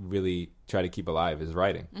really try to keep alive is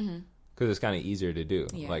writing, because it's kind of easier to do.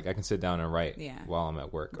 Like I can sit down and write while I'm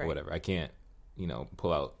at work or whatever. I can't, you know,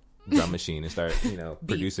 pull out drum machine and start, you know,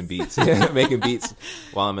 producing beats, making beats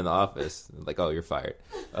while I'm in the office. Like, oh, you're fired.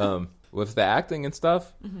 With the acting and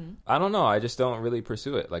stuff, I don't know. I just don't really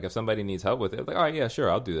pursue it. Like if somebody needs help with it, like, all right, yeah, sure,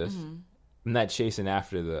 I'll do this. I'm not chasing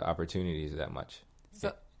after the opportunities that much.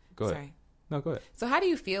 So go ahead. Sorry. No, go ahead. So how do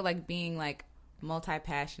you feel like being like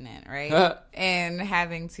multi-passionate, right? And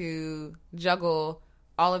having to juggle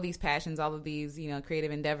all of these passions, all of these, you know,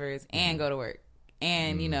 creative endeavors and go to work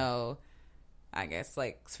and, you know, I guess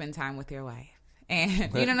like spend time with your wife. And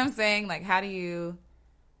you know what I'm saying? Like, how do you,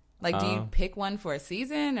 like, do you pick one for a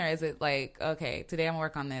season, or is it like, okay, today I'm gonna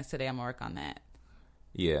work on this, today I'm gonna work on that?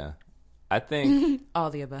 Yeah. I think all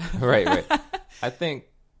the above. Right. I think,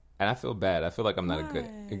 and I feel bad. I feel like I'm not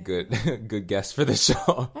a good guest for the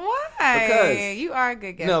show. Why? Because you are a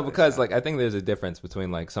good guest. No, because like I think there's a difference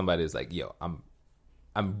between like somebody is like, yo, I'm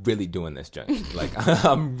really doing this, Johnny. Like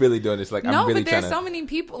I'm really doing this. Like I'm really trying to. No, but there's so many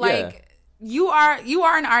people. Like you are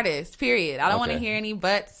an artist. Period. I don't want to hear any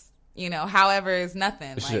buts. You know, however, is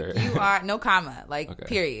nothing. Like sure. You are no comma. Like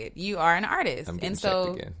period. You are an artist, I'm and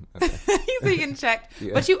so again. so you can check.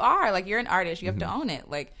 But you are like, you're an artist. You have to own it.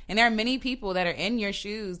 Like, and there are many people that are in your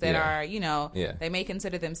shoes that are, you know, they may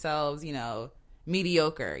consider themselves, you know,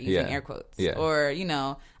 mediocre, using air quotes, or, you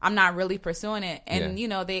know, I'm not really pursuing it. And, you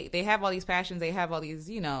know, they have all these passions. They have all these,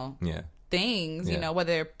 you know, things, you know,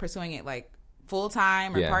 whether they're pursuing it like full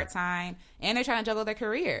time or part time, and they're trying to juggle their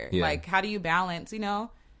career. Like, how do you balance, you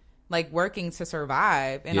know, like working to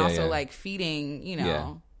survive and also like feeding, you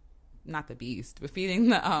know, not the beast, but feeding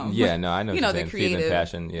the no, I know, you know, the creative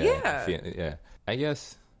passion. I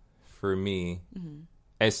guess for me,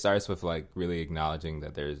 it starts with like really acknowledging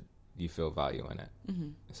that you feel value in it.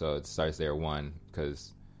 So it starts there, one,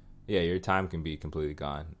 because your time can be completely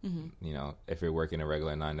gone. You know, if you're working a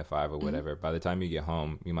regular 9 to 5 or whatever, by the time you get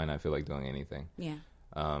home, you might not feel like doing anything.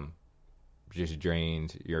 Just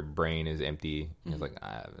drained, your brain is empty. It's like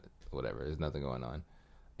whatever, there's nothing going on.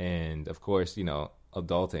 And of course, you know,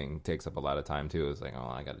 adulting takes up a lot of time too. It's like, oh,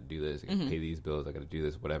 I got to do this, I got to pay these bills, I got to do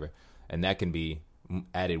this, whatever, and that can be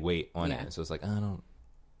added weight on it. So it's like, I'd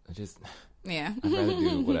rather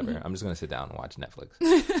do whatever. I'm just gonna sit down and watch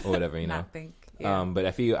Netflix or whatever, you know. But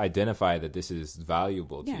if you identify that this is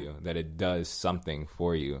valuable to you, that it does something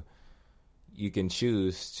for you, you can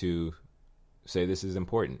choose to say this is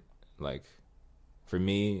important. Like for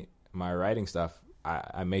me, my writing stuff,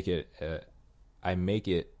 I make it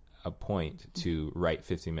a point to write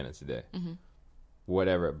 15 minutes a day,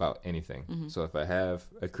 whatever, about anything. So if I have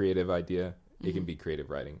a creative idea, it can be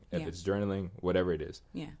creative writing. If it's journaling, whatever it is,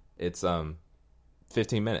 it's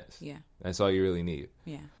 15 minutes. That's all you really need.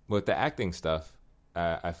 With the acting stuff,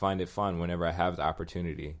 I find it fun whenever I have the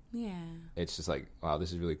opportunity. Yeah. It's just like, wow,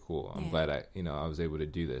 this is really cool. I'm Yeah. glad I was able to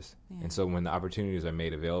do this. Yeah. And so when the opportunities are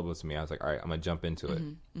made available to me, I was like, all right, I'm going to jump into it.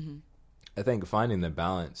 Mm-hmm. I think finding the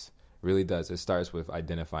balance really does. It starts with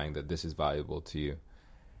identifying that this is valuable to you.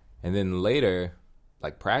 And then later,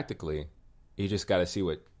 like practically, you just got to see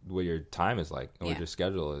what your time is like and what your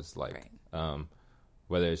schedule is like. Right.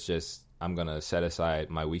 Whether it's just, I'm going to set aside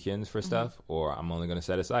my weekends for stuff, or I'm only going to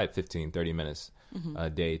set aside 15, 30 minutes a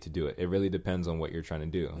day to do it. It really depends on what you're trying to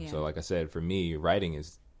do. Yeah. So like I said, for me, writing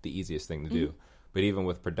is the easiest thing to do. But even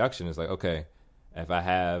with production, it's like, okay, if I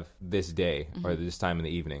have this day or this time in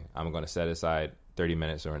the evening, I'm going to set aside 30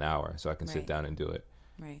 minutes or an hour so I can sit down and do it.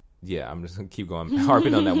 Right. Yeah, I'm just going to keep going,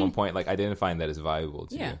 harping on that one point, like identifying that is valuable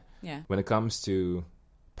to you. Yeah. When it comes to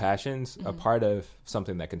passions, a part of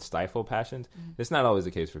something that can stifle passions, it's not always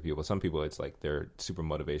the case for people. Some people, it's like their super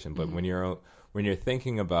motivation. But when you're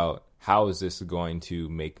thinking about how is this going to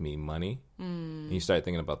make me money, and you start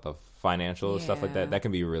thinking about the financial stuff like that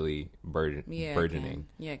can be really burdening.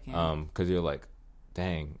 Yeah, it can. Because you're like,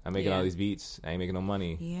 dang, I'm making all these beats, I ain't making no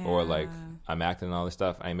money. Or like, I'm acting all this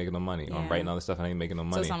stuff, I ain't making no money. Or I'm writing all this stuff, I ain't making no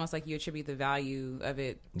money. So it's almost like you attribute the value of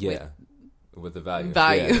it. With the value.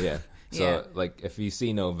 Yeah. So like, if you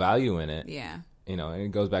see no value in it, and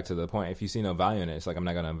it goes back to the point. If you see no value in it, it's like, I'm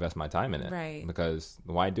not going to invest my time in it. Right. Because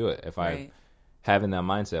why do it? If I have in that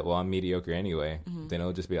mindset, well, I'm mediocre anyway, then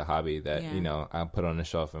it'll just be a hobby that, I'll put on the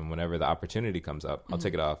shelf, and whenever the opportunity comes up, I'll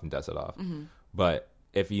take it off and dust it off. But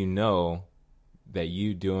if you know that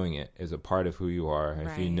you doing it is a part of who you are,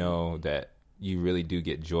 if you know that you really do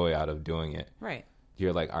get joy out of doing it,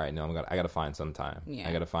 you're like, all right, no, I got to find some time.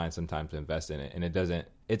 I got to find some time to invest in it. And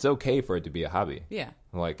it's okay for it to be a hobby. Yeah.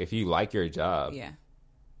 Like, if you like your job. Yeah.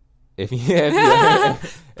 If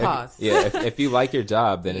Pause. If you like your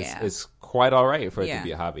job, then it's quite all right for it to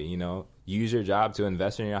be a hobby. Use your job to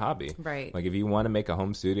invest in your hobby. Right. Like, if you want to make a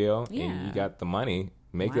home studio and you got the money,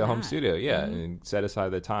 make a home studio. Yeah. And set aside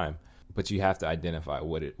the time. But you have to identify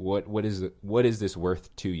what is this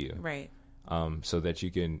worth to you. Right. So that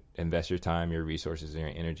you can invest your time, your resources, and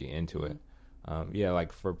your energy into it.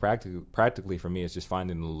 Like for practically for me, it's just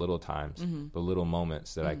finding the little times, the little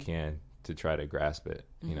moments that I can to try to grasp it.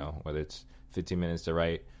 Whether it's 15 minutes to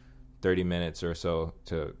write, 30 minutes or so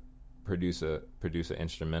to produce an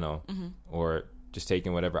instrumental, or just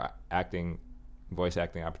taking whatever voice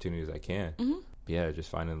acting opportunities I can. Just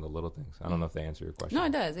finding the little things. I don't know if they answer your question. No,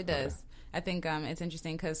 it does. It does. Okay. I think it's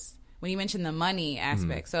interesting because when you mentioned the money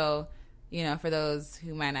aspect, so for those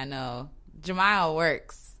who might not know, Jamiel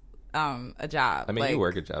works a job. I mean, you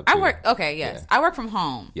work a job too. I work. Okay, yes, I work from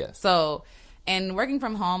home. Yes. So, and working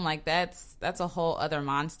from home, like that's a whole other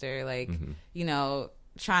monster. Like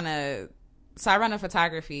trying to. So I run a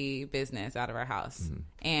photography business out of our house,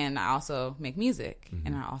 and I also make music,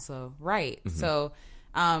 and I also write. So.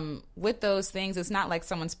 With those things, it's not like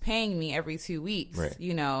someone's paying me every 2 weeks. Right.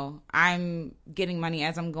 I'm getting money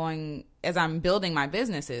as I'm building my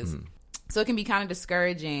businesses. So it can be kind of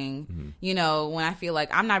discouraging, when I feel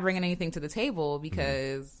like I'm not bringing anything to the table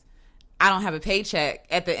because I don't have a paycheck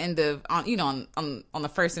at the end of, on the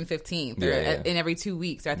 1st and 15th, or in every 2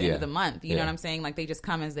 weeks, or at the end of the month. You know what I'm saying? Like, they just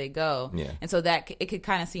come as they go. Yeah. And so that it could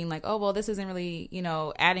kind of seem like, oh, well, this isn't really,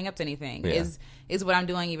 adding up to anything. Yeah. Is what I'm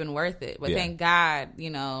doing even worth it? But thank God,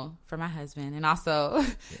 for my husband, and also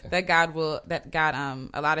that God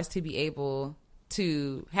allowed us to be able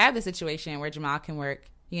to have the situation where Jamiel can work,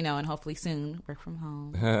 and hopefully soon work from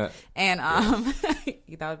home. And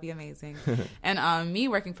that would be amazing. And me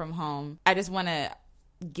working from home, I just want to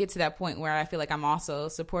get to that point where I feel like I'm also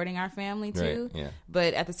supporting our family too. Right, yeah.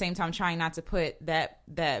 But at the same time, trying not to put that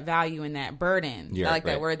value in that burden. I like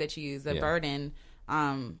that word that you use, the burden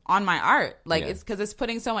on my art. Like it's because it's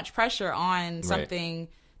putting so much pressure on something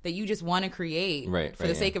that you just want to create for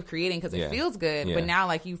the sake of creating because it feels good. Yeah. But now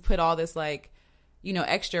like you've put all this like,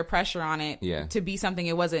 extra pressure on it to be something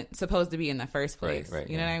it wasn't supposed to be in the first place. Right,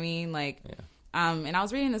 you know what I mean? Like, and I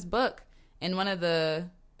was reading this book, and one of the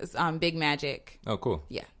Big Magic. Oh, cool.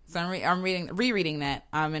 Yeah. So I'm rereading that.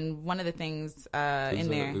 And one of the things in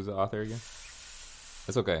there. Who's the author again?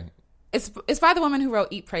 It's okay. It's by the woman who wrote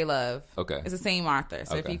Eat, Pray, Love. Okay. It's the same author.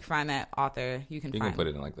 So if you can find that author, you can put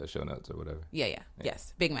it in like the show notes or whatever. Yeah.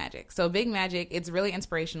 Yes. Big Magic. So Big Magic, it's really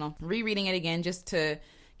inspirational. Rereading it again just to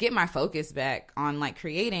get my focus back on like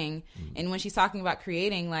creating. And when she's talking about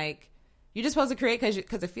creating, like you're just supposed to create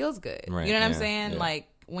because it feels good. Right. You know what I'm saying? Yeah. Like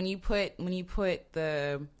when you put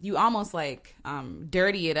you almost like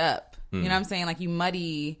dirty it up You know what I'm saying? Like you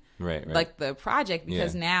muddy like the project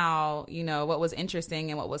because now, you know, what was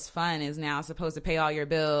interesting and what was fun is now supposed to pay all your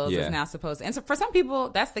bills. Is now supposed to, and so for some people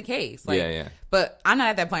that's the case. Like, but I'm not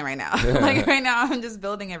at that point right now. Like right now I'm just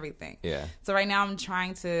building everything. Yeah. So right now I'm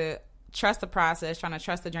trying to trust the process, trying to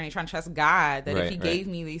trust the journey, trying to trust God that if he gave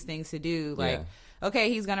me these things to do, like,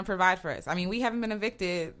 okay, he's going to provide for us. I mean, we haven't been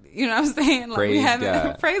evicted. You know what I'm saying? Like, praise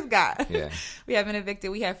God. Praise God. Yeah. We haven't been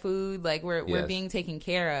evicted. We have food. Like, we're being taken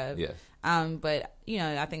care of. Yes. But, you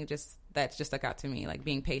know, I think that just stuck out to me, like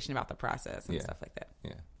being patient about the process and stuff like that.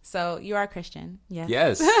 Yeah. So you are a Christian. Yes.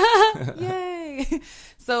 Yes. Yay.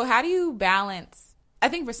 So how do you balance, I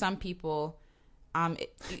think for some people,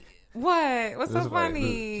 what's so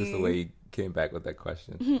funny? Just the way you came back with that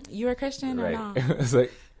question. You are a Christian or no? It's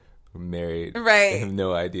like, married. Right. I have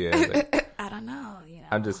no idea. Like, I don't know. You know.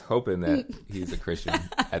 I'm just hoping that he's a Christian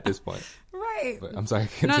at this point. Right. But I'm sorry.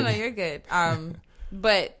 No, you're good.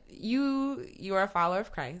 But you are a follower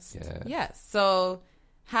of Christ. Yeah. Yes. So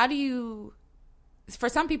how do you, for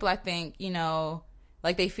some people, I think, you know,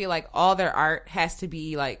 like they feel like all their art has to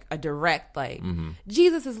be like a direct, like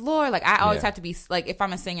Jesus is Lord. Like I always have to be like, if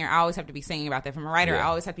I'm a singer, I always have to be singing about that. If I'm a writer, I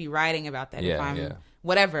always have to be writing about that. If I'm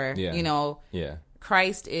whatever, you know,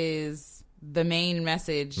 Christ is the main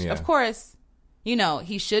message. Of course, you know,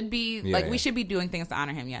 he should be like, we should be doing things to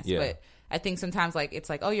honor him. Yes. But I think sometimes like, it's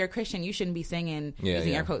like, oh, you're a Christian. You shouldn't be singing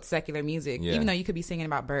using air quotes secular music, even though you could be singing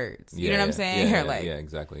about birds. You know what I'm saying? Or like,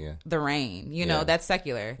 exactly. Yeah. The rain, you know, that's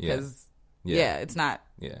secular because it's not.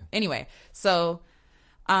 Yeah. Anyway. So,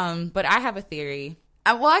 but I have a theory.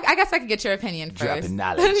 Well, I guess I could get your opinion first. Dropping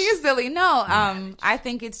knowledge. You're silly. No. I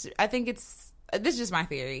think it's, this is just my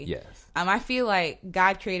theory. Yes. I feel like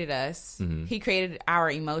God created us. Mm-hmm. He created our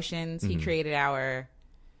emotions. Mm-hmm. He created our,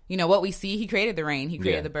 you know, what we see. He created the rain. He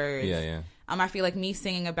created the birds. Yeah. I feel like me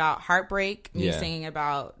singing about heartbreak, me singing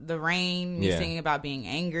about the rain, me singing about being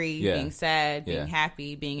angry, being sad, being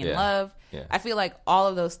happy, being in love. Yeah. I feel like all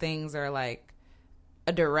of those things are like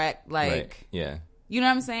a direct, like, you know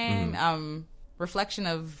what I'm saying? Mm-hmm. Reflection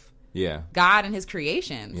of God and his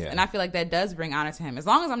creations. Yeah. And I feel like that does bring honor to him. As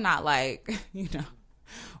long as I'm not like, you know,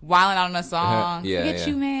 wilding out on a song, forget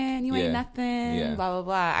you, man, you ain't nothing, blah, blah,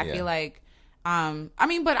 blah. I feel like, I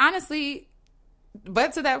mean, but honestly,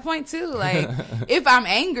 but to that point too, like, if I'm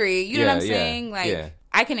angry, you know what I'm saying? Like,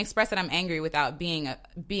 I can express that I'm angry without being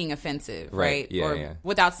offensive, right? Or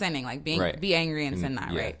without sinning, like be angry and sin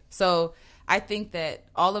not, right? So I think that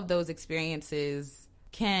all of those experiences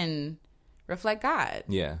can reflect God,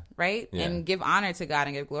 right? And give honor to God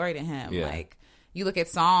and give glory to him. Like, you look at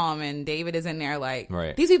Psalm and David is in there like,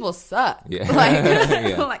 these people suck.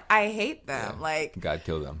 Like, like, I hate them. Like, God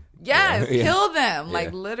killed them. Yes, kill them.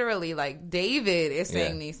 Like, literally, like, David is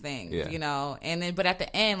saying these things, you know? And then, but at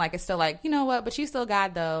the end, like, it's still like, you know what? But you still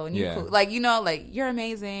God, though. And you, like, you know, like, you're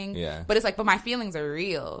amazing. Yeah. But it's like, but my feelings are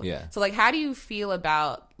real. Yeah. So, like, how do you feel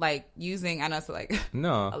about, like, using, I know it's like,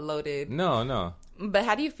 a loaded. No. But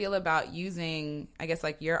how do you feel about using, I guess,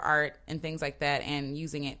 like, your art and things like that and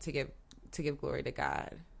using it to give glory to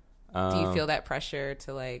God? Do you feel that pressure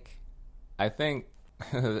to, like... I think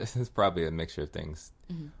this is probably a mixture of things.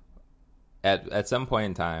 Mm-hmm. At some point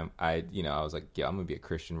in time, I was like, I'm gonna be a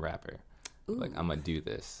Christian rapper. Ooh. Like, I'm gonna do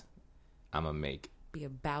this. I'm gonna be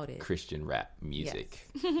about it. Christian rap music,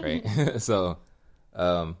 right? So,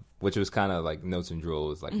 which was kind of like Notes and Drool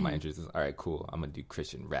was like my interest. Is, all right, cool. I'm gonna do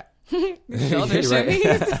Christian rap. Shoulder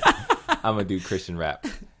shimmies. I'm gonna do Christian rap.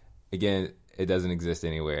 Again, it doesn't exist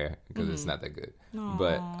anywhere because it's not that good. Aww.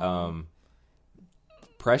 But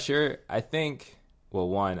pressure, I think. Well,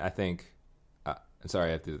 one, I think. Sorry,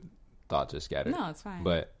 I have to. Thought just scattered. No, it's fine.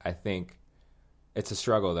 But I think it's a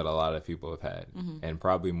struggle that a lot of people have had, and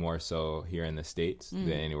probably more so here in the States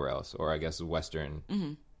than anywhere else, or I guess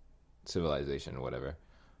Western civilization or whatever.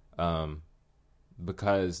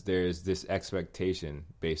 Because there's this expectation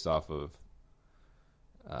based off of,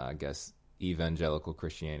 I guess, evangelical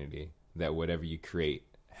Christianity that whatever you create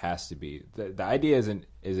has to be. The idea isn't.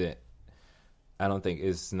 I don't think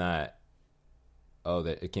it's not. Oh,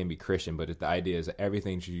 that it can be Christian, but the idea is that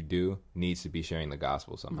everything you do needs to be sharing the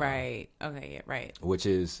gospel somehow. Right. Okay. Yeah. Right. Which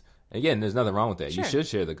is, again, there's nothing wrong with that. Sure. You should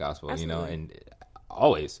share the gospel, absolutely. You know, and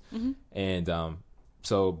always. Mm-hmm. And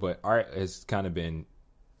so, but art has kind of been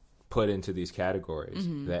put into these categories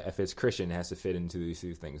that if it's Christian, it has to fit into these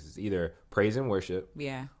two things. It's either praise and worship,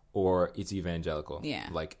 or it's evangelical,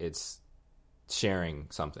 like it's sharing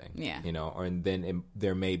something, you know, or and then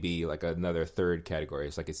there may be like another third category.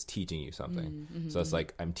 It's like it's teaching you something. So it's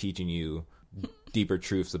like I'm teaching you deeper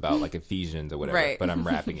truths about like Ephesians or whatever, but I'm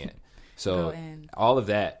rapping it. So all of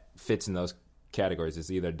that fits in those categories. It's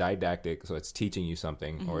either didactic, so it's teaching you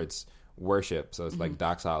something, or worship. So it's like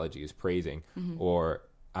doxology is praising, or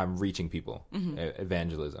I'm reaching people,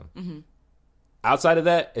 evangelism. Outside of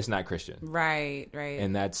that, it's not Christian. Right.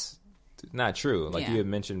 And that's not true. Like you had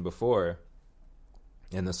mentioned before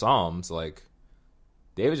in the Psalms, like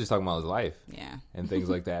David's just talking about his life and things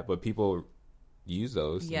like that. But people use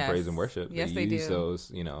those in praise and worship. Yes, they use those,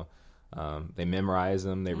 they memorize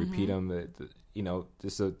them, they repeat them.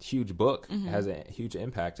 Just a huge book has a huge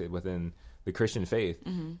impact within the Christian faith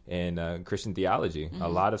and Christian theology. A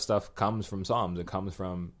lot of stuff comes from Psalms. It comes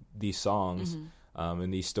from these songs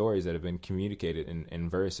and these stories that have been communicated in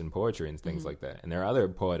verse and poetry and things like that. And there are other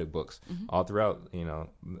poetic books all throughout,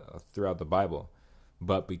 throughout the Bible.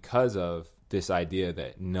 But because of this idea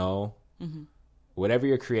that whatever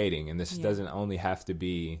you're creating, and this doesn't only have to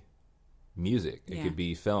be music, it could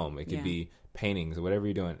be film, it could be paintings, whatever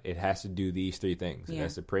you're doing, it has to do these three things. It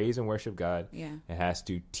has to praise and worship God. It has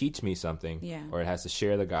to teach me something, or it has to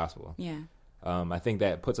share the gospel. I think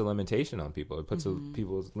that puts a limitation on people. It puts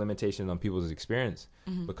people's limitation on people's experience,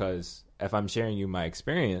 because if I'm sharing you my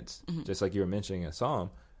experience, just like you were mentioning a psalm,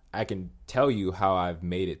 I can tell you how I've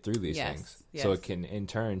made it through these things. So it can in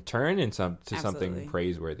turn turn into something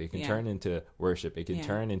praiseworthy. It can turn into worship. It can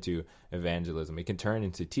turn into evangelism. It can turn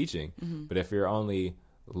into teaching. But if you're only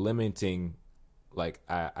limiting, like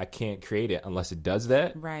I can't create it unless it does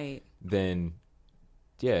that, right? Then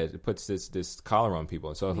it puts this collar on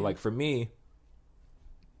people. So like for me,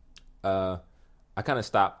 I kind of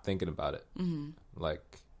stopped thinking about it. Like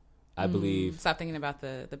I believe stop thinking about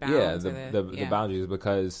the boundaries. The boundaries,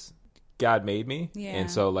 because God made me, and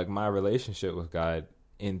so like my relationship with God,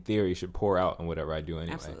 in theory, should pour out in whatever I do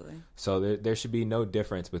anyway. Absolutely. So there should be no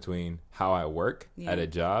difference between how I work at a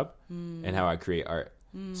job and how I create art.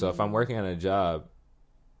 So if I'm working on a job,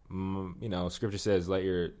 Scripture says, "Let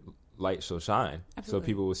your light so shine," so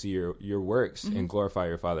people will see your works and glorify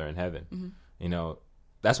your Father in heaven.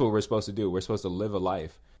 That's what we're supposed to do. We're supposed to live a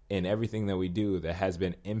life in everything that we do that has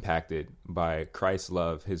been impacted by Christ's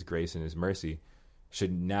love, His grace, and His mercy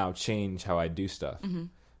should now change how I do stuff.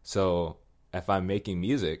 So if I'm making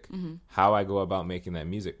music, how I go about making that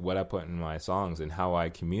music, what I put in my songs, and how I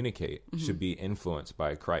communicate should be influenced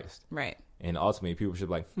by Christ. Right. And ultimately, people should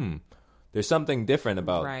be like, there's something different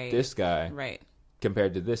about this guy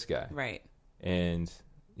compared to this guy. Right. And,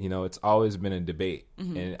 it's always been a debate.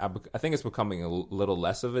 And I think it's becoming a little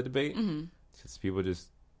less of a debate, because people just,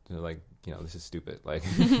 they're like, this is stupid. Like,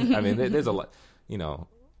 I mean, there's a lot,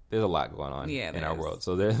 there's a lot going on in our world.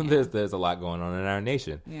 So there's a lot going on in our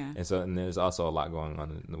nation. Yeah. And there's also a lot going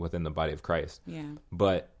on within the body of Christ. Yeah.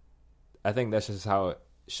 But I think that's just how it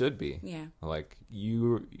should be. Yeah. Like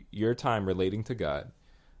your time relating to God,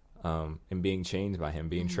 and being changed by Him,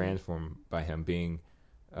 being transformed by Him, being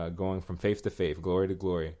going from faith to faith, glory to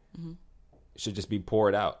glory, should just be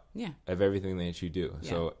poured out of everything that you do. Yeah.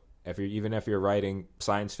 So if you're writing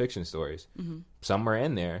science fiction stories, somewhere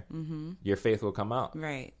in there, your faith will come out.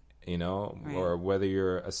 Right. Or whether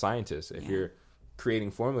you're a scientist, if you're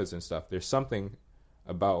creating formulas and stuff, there's something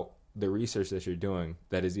about the research that you're doing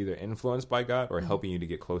that is either influenced by God or helping you to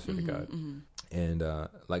get closer to God. And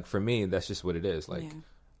like for me, that's just what it is. Like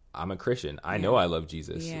I'm a Christian. I know I love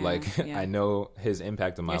Jesus. I know His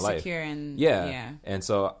impact on my life. Secure in, And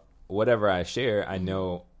so whatever I share, I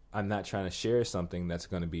know I'm not trying to share something that's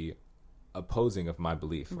going to be opposing of my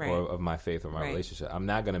belief or of my faith or my relationship. I'm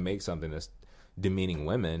not going to make something that's demeaning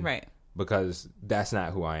women, because that's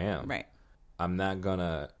not who I am. Right. I'm not going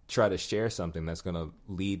to try to share something that's going to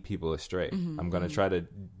lead people astray. I'm going to try to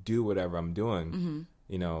do whatever I'm doing.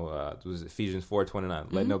 It was Ephesians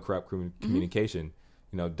 4:29. Let no corrupt communication.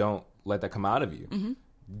 Don't let that come out of you.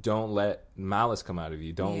 Don't let malice come out of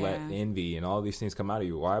you. Don't let envy and all these things come out of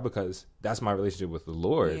you. Why? Because that's my relationship with the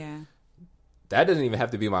Lord. Yeah. That doesn't even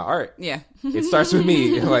have to be my art. Yeah. It starts with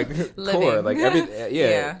me, like core, like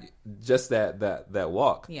just that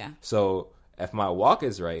walk. Yeah. So if my walk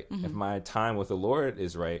is right, if my time with the Lord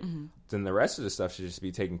is right, then the rest of the stuff should just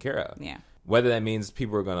be taken care of. Yeah. Whether that means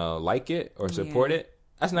people are gonna like it or support it,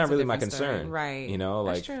 that's not really my concern. Story. Right.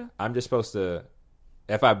 That's true. I'm just supposed to.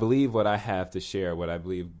 If I believe what I have to share, what I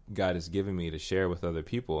believe God has given me to share with other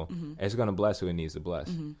people, it's going to bless who it needs to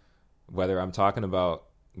bless. Whether I'm talking about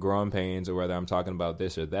growing pains or whether I'm talking about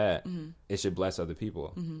this or that, it should bless other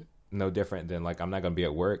people. No different than like I'm not going to be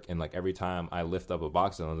at work and like every time I lift up a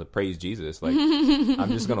box and to praise Jesus, like I'm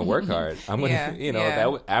just going to work hard. I'm going to,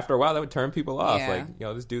 that after a while that would turn people off. Like,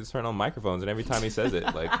 this dude's turning on microphones and every time he says it,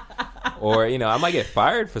 like, or, I might get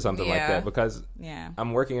fired for something like that because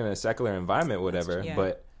I'm working in a secular environment, whatever,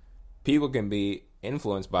 but people can be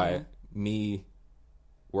influenced by me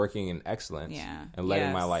working in excellence Yeah. and letting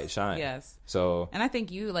Yes. my light shine. Yes. So, And I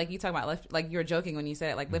think you talk about, like, you were joking when you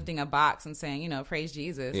said it, like, lifting a box and saying, praise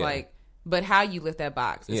Jesus. Yeah. Like, but how you lift that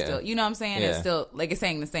box is still, you know what I'm saying? Yeah. It's still, like, it's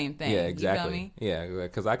saying the same thing. yeah, exactly. You feel me? Yeah,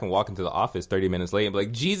 because I can walk into the office 30 minutes late and be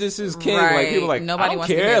like, Jesus is king. Right. Like, people are like, Nobody I don't wants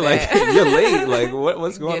to care. hear Like, that. you're late. Like,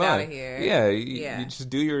 what's going Get on? out of here. Yeah, you just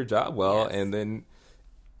do your job well. Yes. And then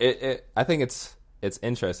I think it's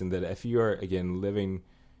interesting that if you're, again, living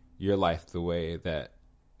your life the way that,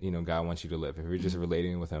 God wants you to live, if you're just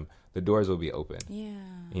relating with him, the doors will be open.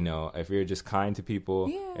 Yeah. If you're just kind to people,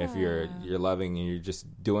 if you're loving and you're just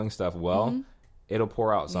doing stuff well, it'll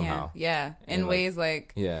pour out somehow. Yeah. In ways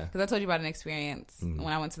like, yeah. because I told you about an experience when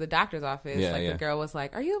I went to the doctor's office. Yeah, like, the girl was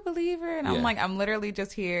like, "Are you a believer?" And I'm Yeah. like, "I'm literally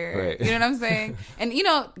just here." Right. You know what I'm saying? And,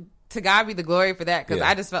 to God be the glory for that, because Yeah.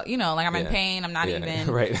 I just felt, like, I'm in Yeah. pain. I'm not Yeah. even.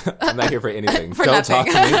 Right. I'm not here for anything. For Don't nothing.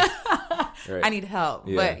 talk to me. Right. I need help.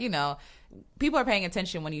 Yeah. But, people are paying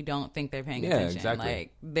attention when you don't think they're paying attention. Exactly.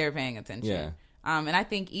 Like, they're paying attention. Yeah. And I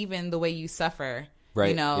think even the way you suffer,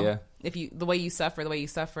 Right. Yeah. the way you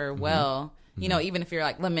suffer well, even if you're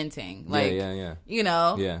like lamenting, like, yeah.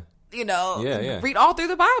 Yeah. Yeah. Read all through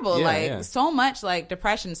the Bible, Yeah, like yeah. so much like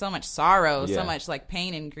depression, so much sorrow, Yeah. so much like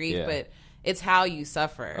pain and grief, Yeah. but it's how you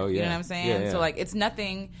suffer. Oh, You know yeah. what I'm saying? Yeah, yeah. So like, it's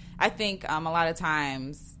nothing. I think a lot of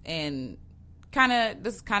times, and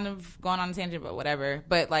this is kind of going on a tangent, but whatever.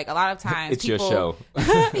 But like, a lot of times, It's your people,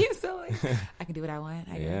 show. you silly. I can do what I want,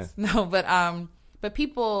 I Yeah. guess. No, but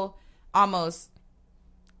people almost,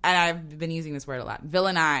 and I've been using this word a lot,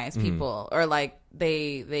 villainize people, or like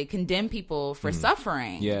they condemn people for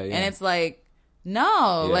suffering. Yeah, yeah. And it's like,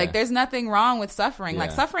 no, Yeah. like, there's nothing wrong with suffering. Like,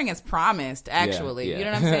 Yeah. suffering is promised, actually. yeah. You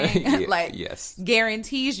know what I'm saying? Yeah, Like, yes.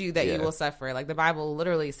 guarantees you that you Yeah. will suffer. Like, the Bible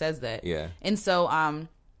literally says that. Yeah. And so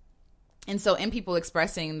in people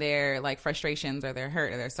expressing their like frustrations or their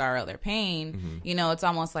hurt or their sorrow, their pain, it's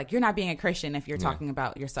almost like you're not being a Christian if you're talking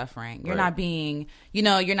about your suffering. You're Right. not being, you're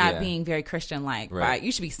not Yeah. being very Christian-like, Right. right?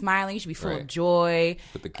 You should be smiling. You should be full Right. of joy.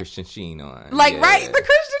 Put the Christian sheen on. Like, Yeah. right, the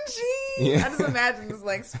Christian sheen. Yeah. I just imagine this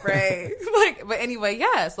like spray. Like, but anyway,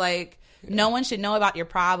 yes, like no one should know about your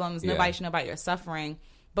problems. Yeah. Nobody should know about your suffering.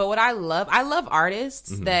 But what I love artists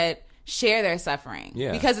that share their suffering.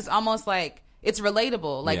 Yeah. Because it's almost like it's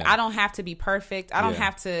relatable. Like, Yeah. I don't have to be perfect. I don't Yeah.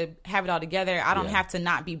 have to have it all together. I don't Yeah. have to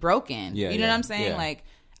not be broken. Yeah, You know yeah, what I'm saying? yeah. Like,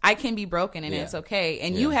 I can be broken and Yeah. it's okay.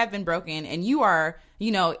 And Yeah. you have been broken and you are,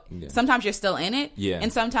 sometimes you're still in it. Yeah.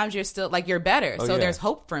 And sometimes you're still like, you're better. Oh, so yeah. there's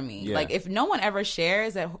hope for me. Yeah. Like, if no one ever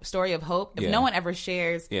shares that story of hope, if Yeah. no one ever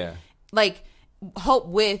shares Yeah. like hope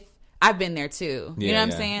with, I've been there too. You Yeah, know what I'm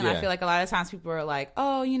yeah, saying? yeah. I feel like a lot of times people are like,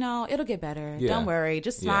 oh, it'll get better. Yeah. Don't worry.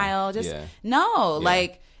 Just Yeah. smile. Just Yeah. no, Yeah.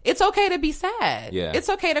 like, it's okay to be sad. Yeah. It's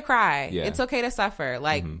okay to cry. Yeah. It's okay to suffer.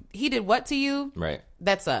 Like, he did what to you? Right.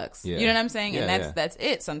 That sucks. Yeah. You know what I'm saying? Yeah, And yeah. that's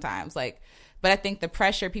it sometimes. Like, but I think the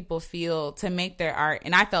pressure people feel to make their art,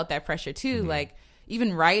 and I felt that pressure too, like,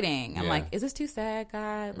 even writing, I'm Yeah. like, is this too sad,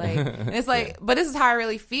 God? Like, and it's like, but this is how I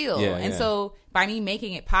really feel. Yeah, And yeah. so by me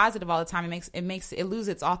making it positive all the time, it lose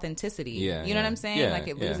its authenticity. Yeah, You know yeah. what I'm saying? Yeah, Like,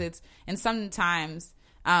 it yeah. loses its, and sometimes,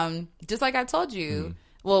 just like I told you,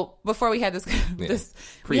 well, before we had this, we had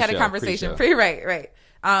a Pre-show, conversation. pre-show. Right.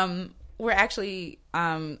 We're actually,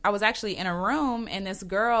 I was actually in a room and this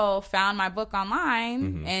girl found my book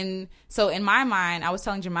online. And so in my mind, I was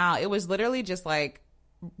telling Jamal, it was literally just like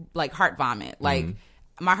heart vomit. Like,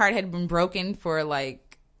 my heart had been broken for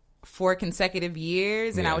like 4 consecutive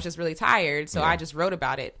years and I Yeah. was just really tired. So Yeah. I just wrote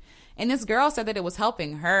about it. And this girl said that it was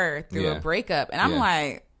helping her through Yeah. a breakup. And I'm Yeah.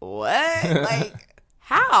 like, what? Like,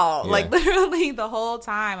 how? Yeah. Like, literally the whole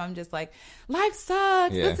time I'm just like, life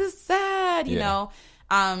sucks. Yeah. This is sad, you Yeah. know?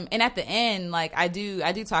 And at the end, like, I do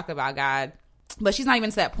talk about God, but she's not even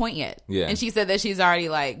to that point yet. Yeah. And she said that she's already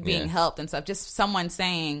like being Yeah. helped and stuff. Just someone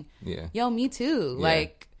saying, Yeah. yo, me too. Yeah.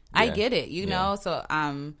 Like, I Yeah. get it, you Yeah. know? So,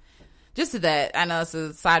 just to that, I know it's a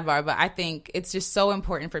sidebar, but I think it's just so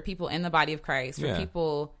important for people in the body of Christ, for Yeah.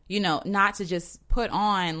 people, not to just put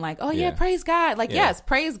on like, oh yeah, Yeah. praise God. Like, Yeah. yes,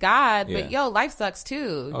 praise God, but Yeah. yo, life sucks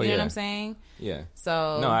too. Oh, You know yeah. what I'm saying? Yeah.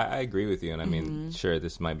 So No, I agree with you. And I mean, sure,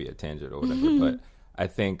 this might be a tangent or whatever, but I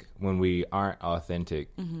think when we aren't authentic,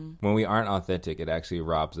 it actually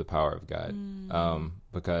robs the power of God.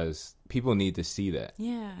 Because people need to see that.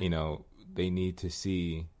 yeah. They need to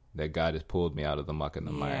see that God has pulled me out of the muck and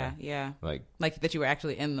the mire. Yeah. Like That you were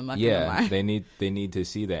actually in the muck and the yeah, mire. they need to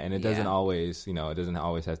see that. And it doesn't Yeah. always, it doesn't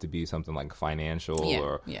always have to be something like financial Yeah,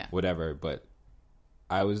 or yeah. whatever, but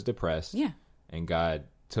I was depressed. Yeah. And God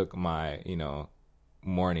took my,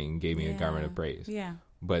 mourning, gave me a Yeah. garment of praise. Yeah.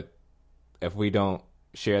 But if we don't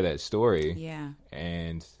share that story Yeah.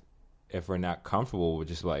 and if we're not comfortable with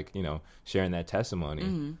just like, sharing that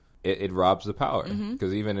testimony, it robs the power.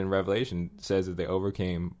 Because even in Revelation it says that they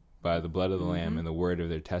overcame by the blood of the Lamb and the word of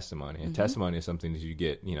their testimony. And testimony is something that you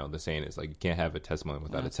get, the saying is like, you can't have a testimony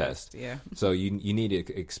without a test. Yeah. So you need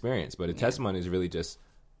to experience, but a testimony is really just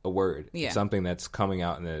a word. Yeah. It's something that's coming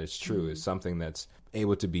out and that it's true. It's something that's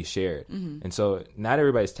able to be shared. And so not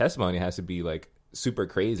everybody's testimony has to be like super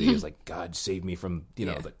crazy. It's like, God saved me from,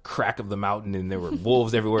 the crack of the mountain and there were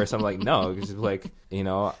wolves everywhere. So I'm like, no, it's just like,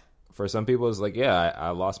 for some people it's like,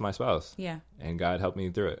 I lost my spouse. Yeah. And God helped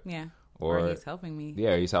me through it. Yeah. Or he's helping me.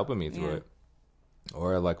 Yeah, he's helping me through it.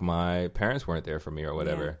 Or like my parents weren't there for me or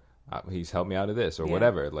whatever. He's helped me out of this or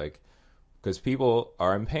whatever. Like, because people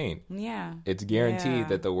are in pain. Yeah. It's guaranteed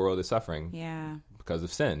that the world is suffering. Yeah. Because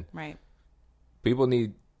of sin. Right. People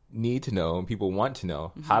need to know, and people want to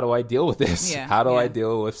know, how do I deal with this? Yeah. How do I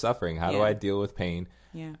deal with suffering? How do I deal with pain?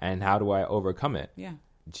 Yeah. And how do I overcome it? Yeah.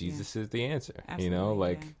 Jesus is the answer.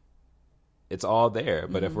 Absolutely, it's all there.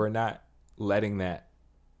 But if we're not letting that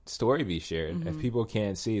story be shared, if people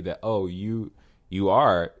can't see that, oh, you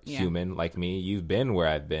are human like me, you've been where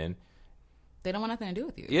I've been, they don't want nothing to do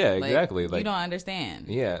with you. Yeah, exactly. Like, you don't understand.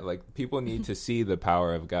 Yeah, like people need to see the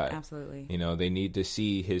power of God. Absolutely. They need to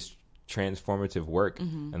see his transformative work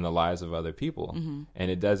in the lives of other people.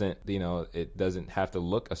 And it doesn't have to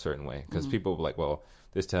look a certain way, because people are like, well,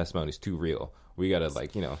 this testimony is too real, we gotta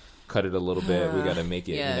like cut it a little bit, we gotta make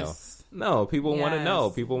it no, people want to know,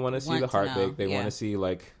 people want to see the heartbreak, they want to see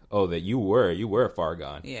like, oh, that you were far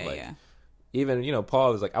gone. Even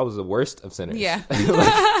Paul was like, I was the worst of sinners.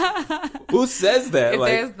 Like, who says that? If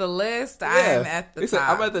like, there's the list, I'm at the top. Like,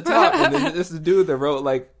 I'm at the top. And then this dude that wrote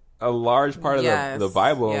like a large part of the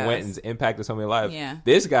Bible and went and impacted so many lives.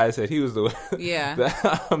 This guy said he was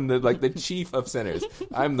I'm the chief of sinners.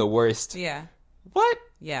 I'm the worst. What?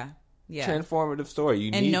 Transformative story.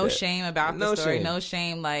 You need no that. Shame about the story. Shame. No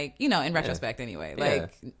shame, like, in retrospect anyway.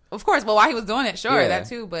 Like, of course, well, while he was doing it, sure, that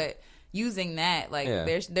too, but using that, like,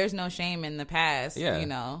 there's no shame in the past,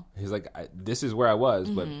 He's like, this is where I was,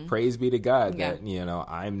 but praise be to God that,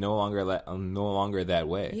 I'm no longer that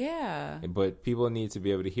way. Yeah. But people need to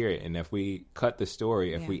be able to hear it. And if we cut the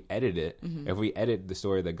story, if we edit it, if we edit the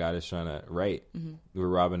story that God is trying to write, we're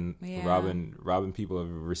robbing people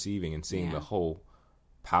of receiving and seeing the whole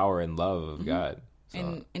power and love of God.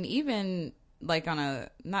 So. And even like on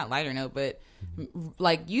a not lighter note, but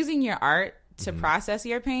like using your art to process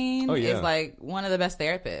your pain is like one of the best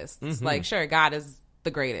therapists. Like, sure, God is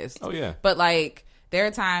the greatest. Oh yeah. But like there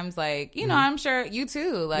are times like, I'm sure you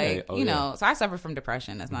too, like, so I suffer from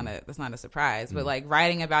depression. That's not a surprise, but like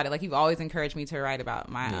writing about it, like you've always encouraged me to write about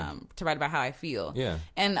to write about how I feel. Yeah.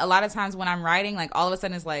 And a lot of times when I'm writing, like all of a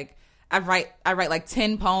sudden it's like, I write like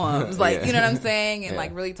 10 poems, like, you know what I'm saying? And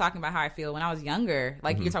like really talking about how I feel when I was younger,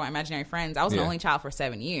 like you're talking about imaginary friends. I was an only child for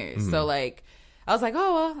 7 years. So like, I was like,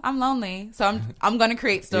 oh, well, I'm lonely. So I'm going to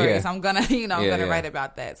create stories. I'm going to, I'm going to write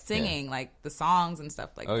about that. Singing, like the songs and stuff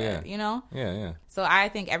like that, Yeah. So I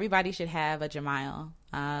think everybody should have a Jamiel.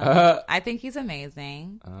 I think he's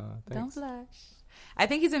amazing. Don't blush. I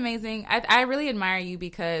think he's amazing. I really admire you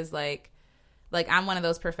because like I'm one of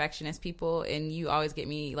those perfectionist people, and you always get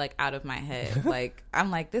me like out of my head. Like I'm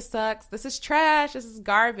like, this sucks. This is trash. This is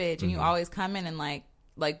garbage. And you always come in and like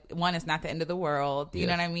one, it's not the end of the world. You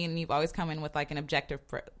know what I mean? And you've always come in with like an objective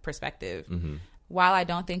perspective. While I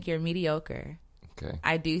don't think you're mediocre,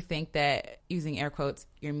 I do think that, using air quotes,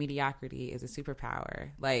 your mediocrity is a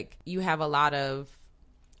superpower. Like you have a lot of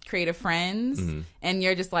creative friends and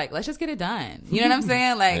you're just like, let's just get it done. You know what I'm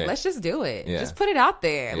saying? Like, let's just do it. Just put it out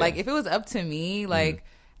there. Like if it was up to me, like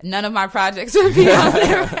none of my projects would be out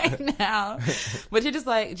there right now. But you're just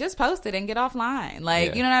like, just post it and get offline.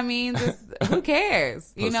 Like, you know what I mean? Just, who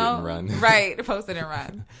cares? You post know? It and run. Right. Post it and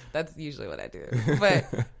run. That's usually what I do.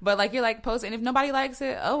 But like, you're like, post it. And if nobody likes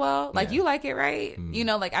it, oh well. Like, you like it, right? You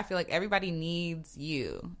know, like, I feel like everybody needs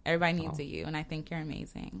you. Everybody needs you. And I think you're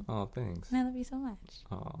amazing. Oh, thanks. And I love you so much.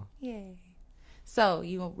 Oh. Yay. So,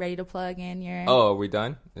 you ready to plug in your... Oh, are we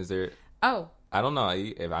done? Is there... Oh. I don't know.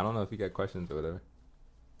 I don't know if you got questions or whatever.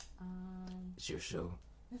 It's your show.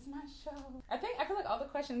 It's my show. I feel like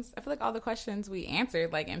all the questions we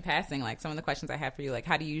answered, like in passing, like some of the questions I have for you, like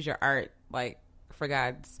how do you use your art, like for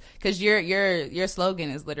God's, because your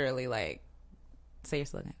slogan is literally like, say your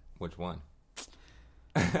slogan. Which one?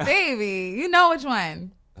 Baby, you know which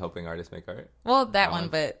one. Helping artists make art. Well, that one,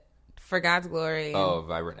 but for God's glory. Oh,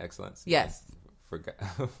 vibrant excellence. Yes. For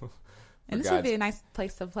God. And this would be a nice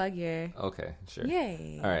place to plug your. Okay, sure.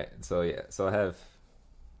 Yay. All right. So I have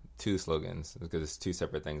two slogans because it's two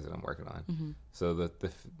separate things that I'm working on. So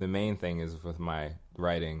the main thing is with my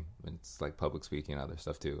writing, it's like public speaking and other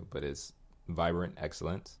stuff too, but it's vibrant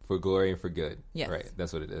excellence for glory and for good. Yes. Right.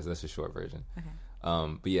 That's what it is. That's the short version. Okay.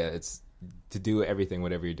 But yeah, it's to do everything,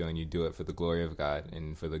 whatever you're doing, you do it for the glory of God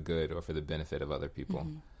and for the good or for the benefit of other people.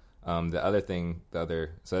 So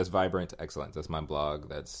that's vibrant excellence. That's my blog.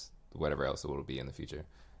 That's whatever else it will be in the future.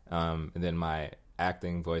 And then my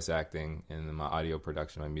acting, voice acting, and then my audio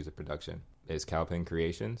production, my music production is Calpin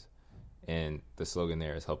Creations. And the slogan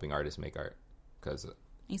there is helping artists make art. Because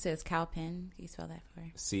you said it's Calpin. Can you spell that for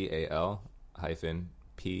me? CAL-PIN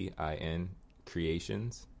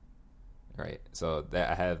Creations. Right. So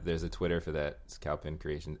there's a Twitter for that. It's Calpin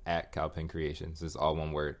Creations, at Calpin Creations. It's all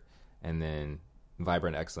one word. And then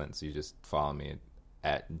Vibrant Excellence, you just follow me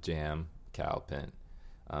at Jam Calpin.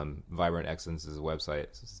 Vibrant Excellence is a website.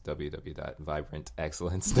 So it's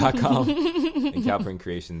www.vibrantexcellence.com. And Calpin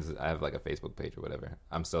Creations, I have like a Facebook page or whatever.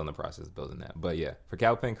 I'm still in the process of building that. But yeah, for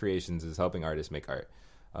Calpin Creations is helping artists make art.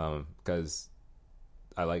 Because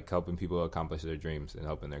I like helping people accomplish their dreams and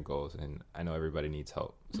helping their goals. And I know everybody needs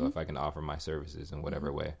help. So if I can offer my services in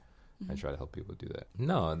whatever way, I try to help people do that.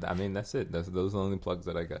 No, I mean, that's it. Those are the only plugs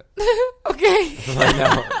that I got. Okay. Right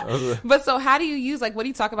now. But so how do you use, like, what do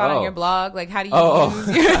you talk about on your blog? Like, how do you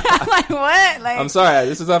use your, like, what? Like, I'm sorry.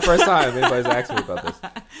 This is our first time anybody's asked me about this.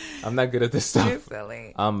 I'm not good at this stuff. You're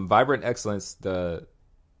silly. Vibrant Excellence, the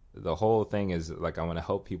whole thing is, like, I want to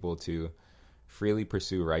help people to freely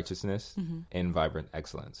pursue righteousness in vibrant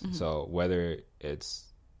excellence. So whether it's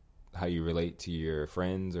how you relate to your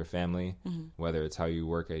friends or family, whether it's how you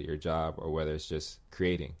work at your job, or whether it's just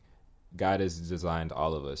creating, God has designed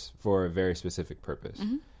all of us for a very specific purpose.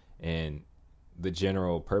 And the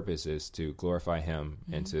general purpose is to glorify Him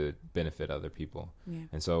and to benefit other people. Yeah.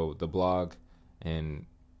 And so the blog and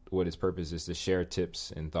what its purpose is to share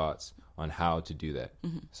tips and thoughts on how to do that.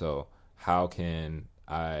 So how can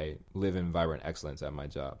I live in vibrant excellence at my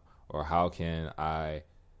job? Or how can I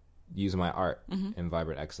use my art in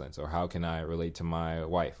vibrant excellence? Or how can I relate to my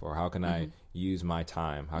wife? Or how can I use my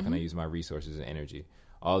time? How can I use my resources and energy?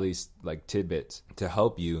 All these like tidbits to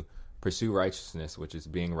help you pursue righteousness, which is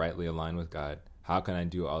being rightly aligned with God. How can I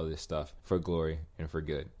do all this stuff for glory and for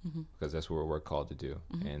good? Because that's what we're called to do.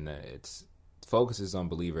 And it's focuses on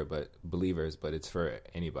believers, but it's for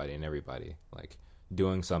anybody and everybody. Like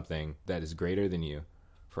doing something that is greater than you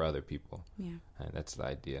for other people. Yeah. And that's the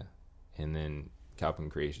idea. And then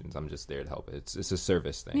Calpin Creations, I'm just there to help. It's a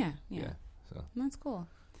service thing. Yeah. So that's cool.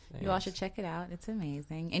 Thanks. You all should check it out. It's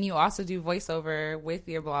amazing. And you also do voiceover with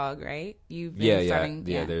your blog, right? You've been starting.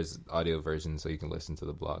 Yeah, there's audio version so you can listen to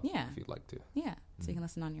the blog if you'd like to. Yeah. So you can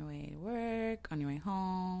listen on your way to work, on your way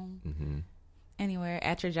home, anywhere,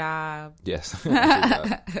 at your job. Yes.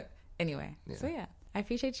 Anyway. Yeah. So yeah. I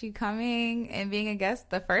appreciate you coming and being a guest,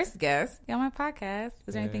 the first guest on my podcast.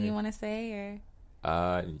 Is there anything you want to say?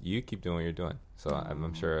 Or you keep doing what you're doing. So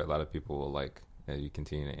I'm sure a lot of people will like you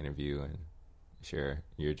continue to interview and share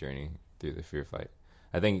your journey through the fear fight.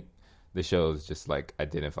 I think the show is just like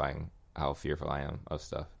identifying how fearful I am of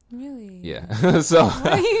stuff. Really? Yeah. So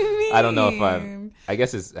what do you mean? I don't know if I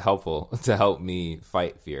guess it's helpful to help me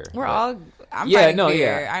fight fear. I'm fighting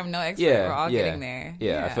fear. I'm no expert. We're all getting there.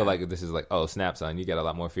 Yeah, I feel like this is like, oh, snap, son, you got a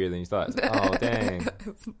lot more fear than you thought. Like, oh, dang.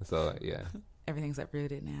 So, yeah. Everything's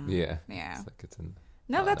uprooted now. Yeah. It's like it's in...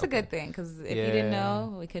 No, that's a good thing, because if you didn't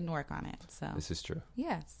know, we couldn't work on it. So this is true.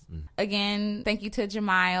 Yes. Again, thank you to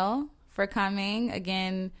Jamiel for coming.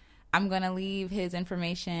 Again, I'm going to leave his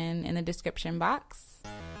information in the description box.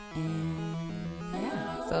 And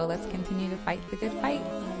so let's continue to fight the good fight.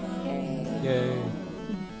 Yay.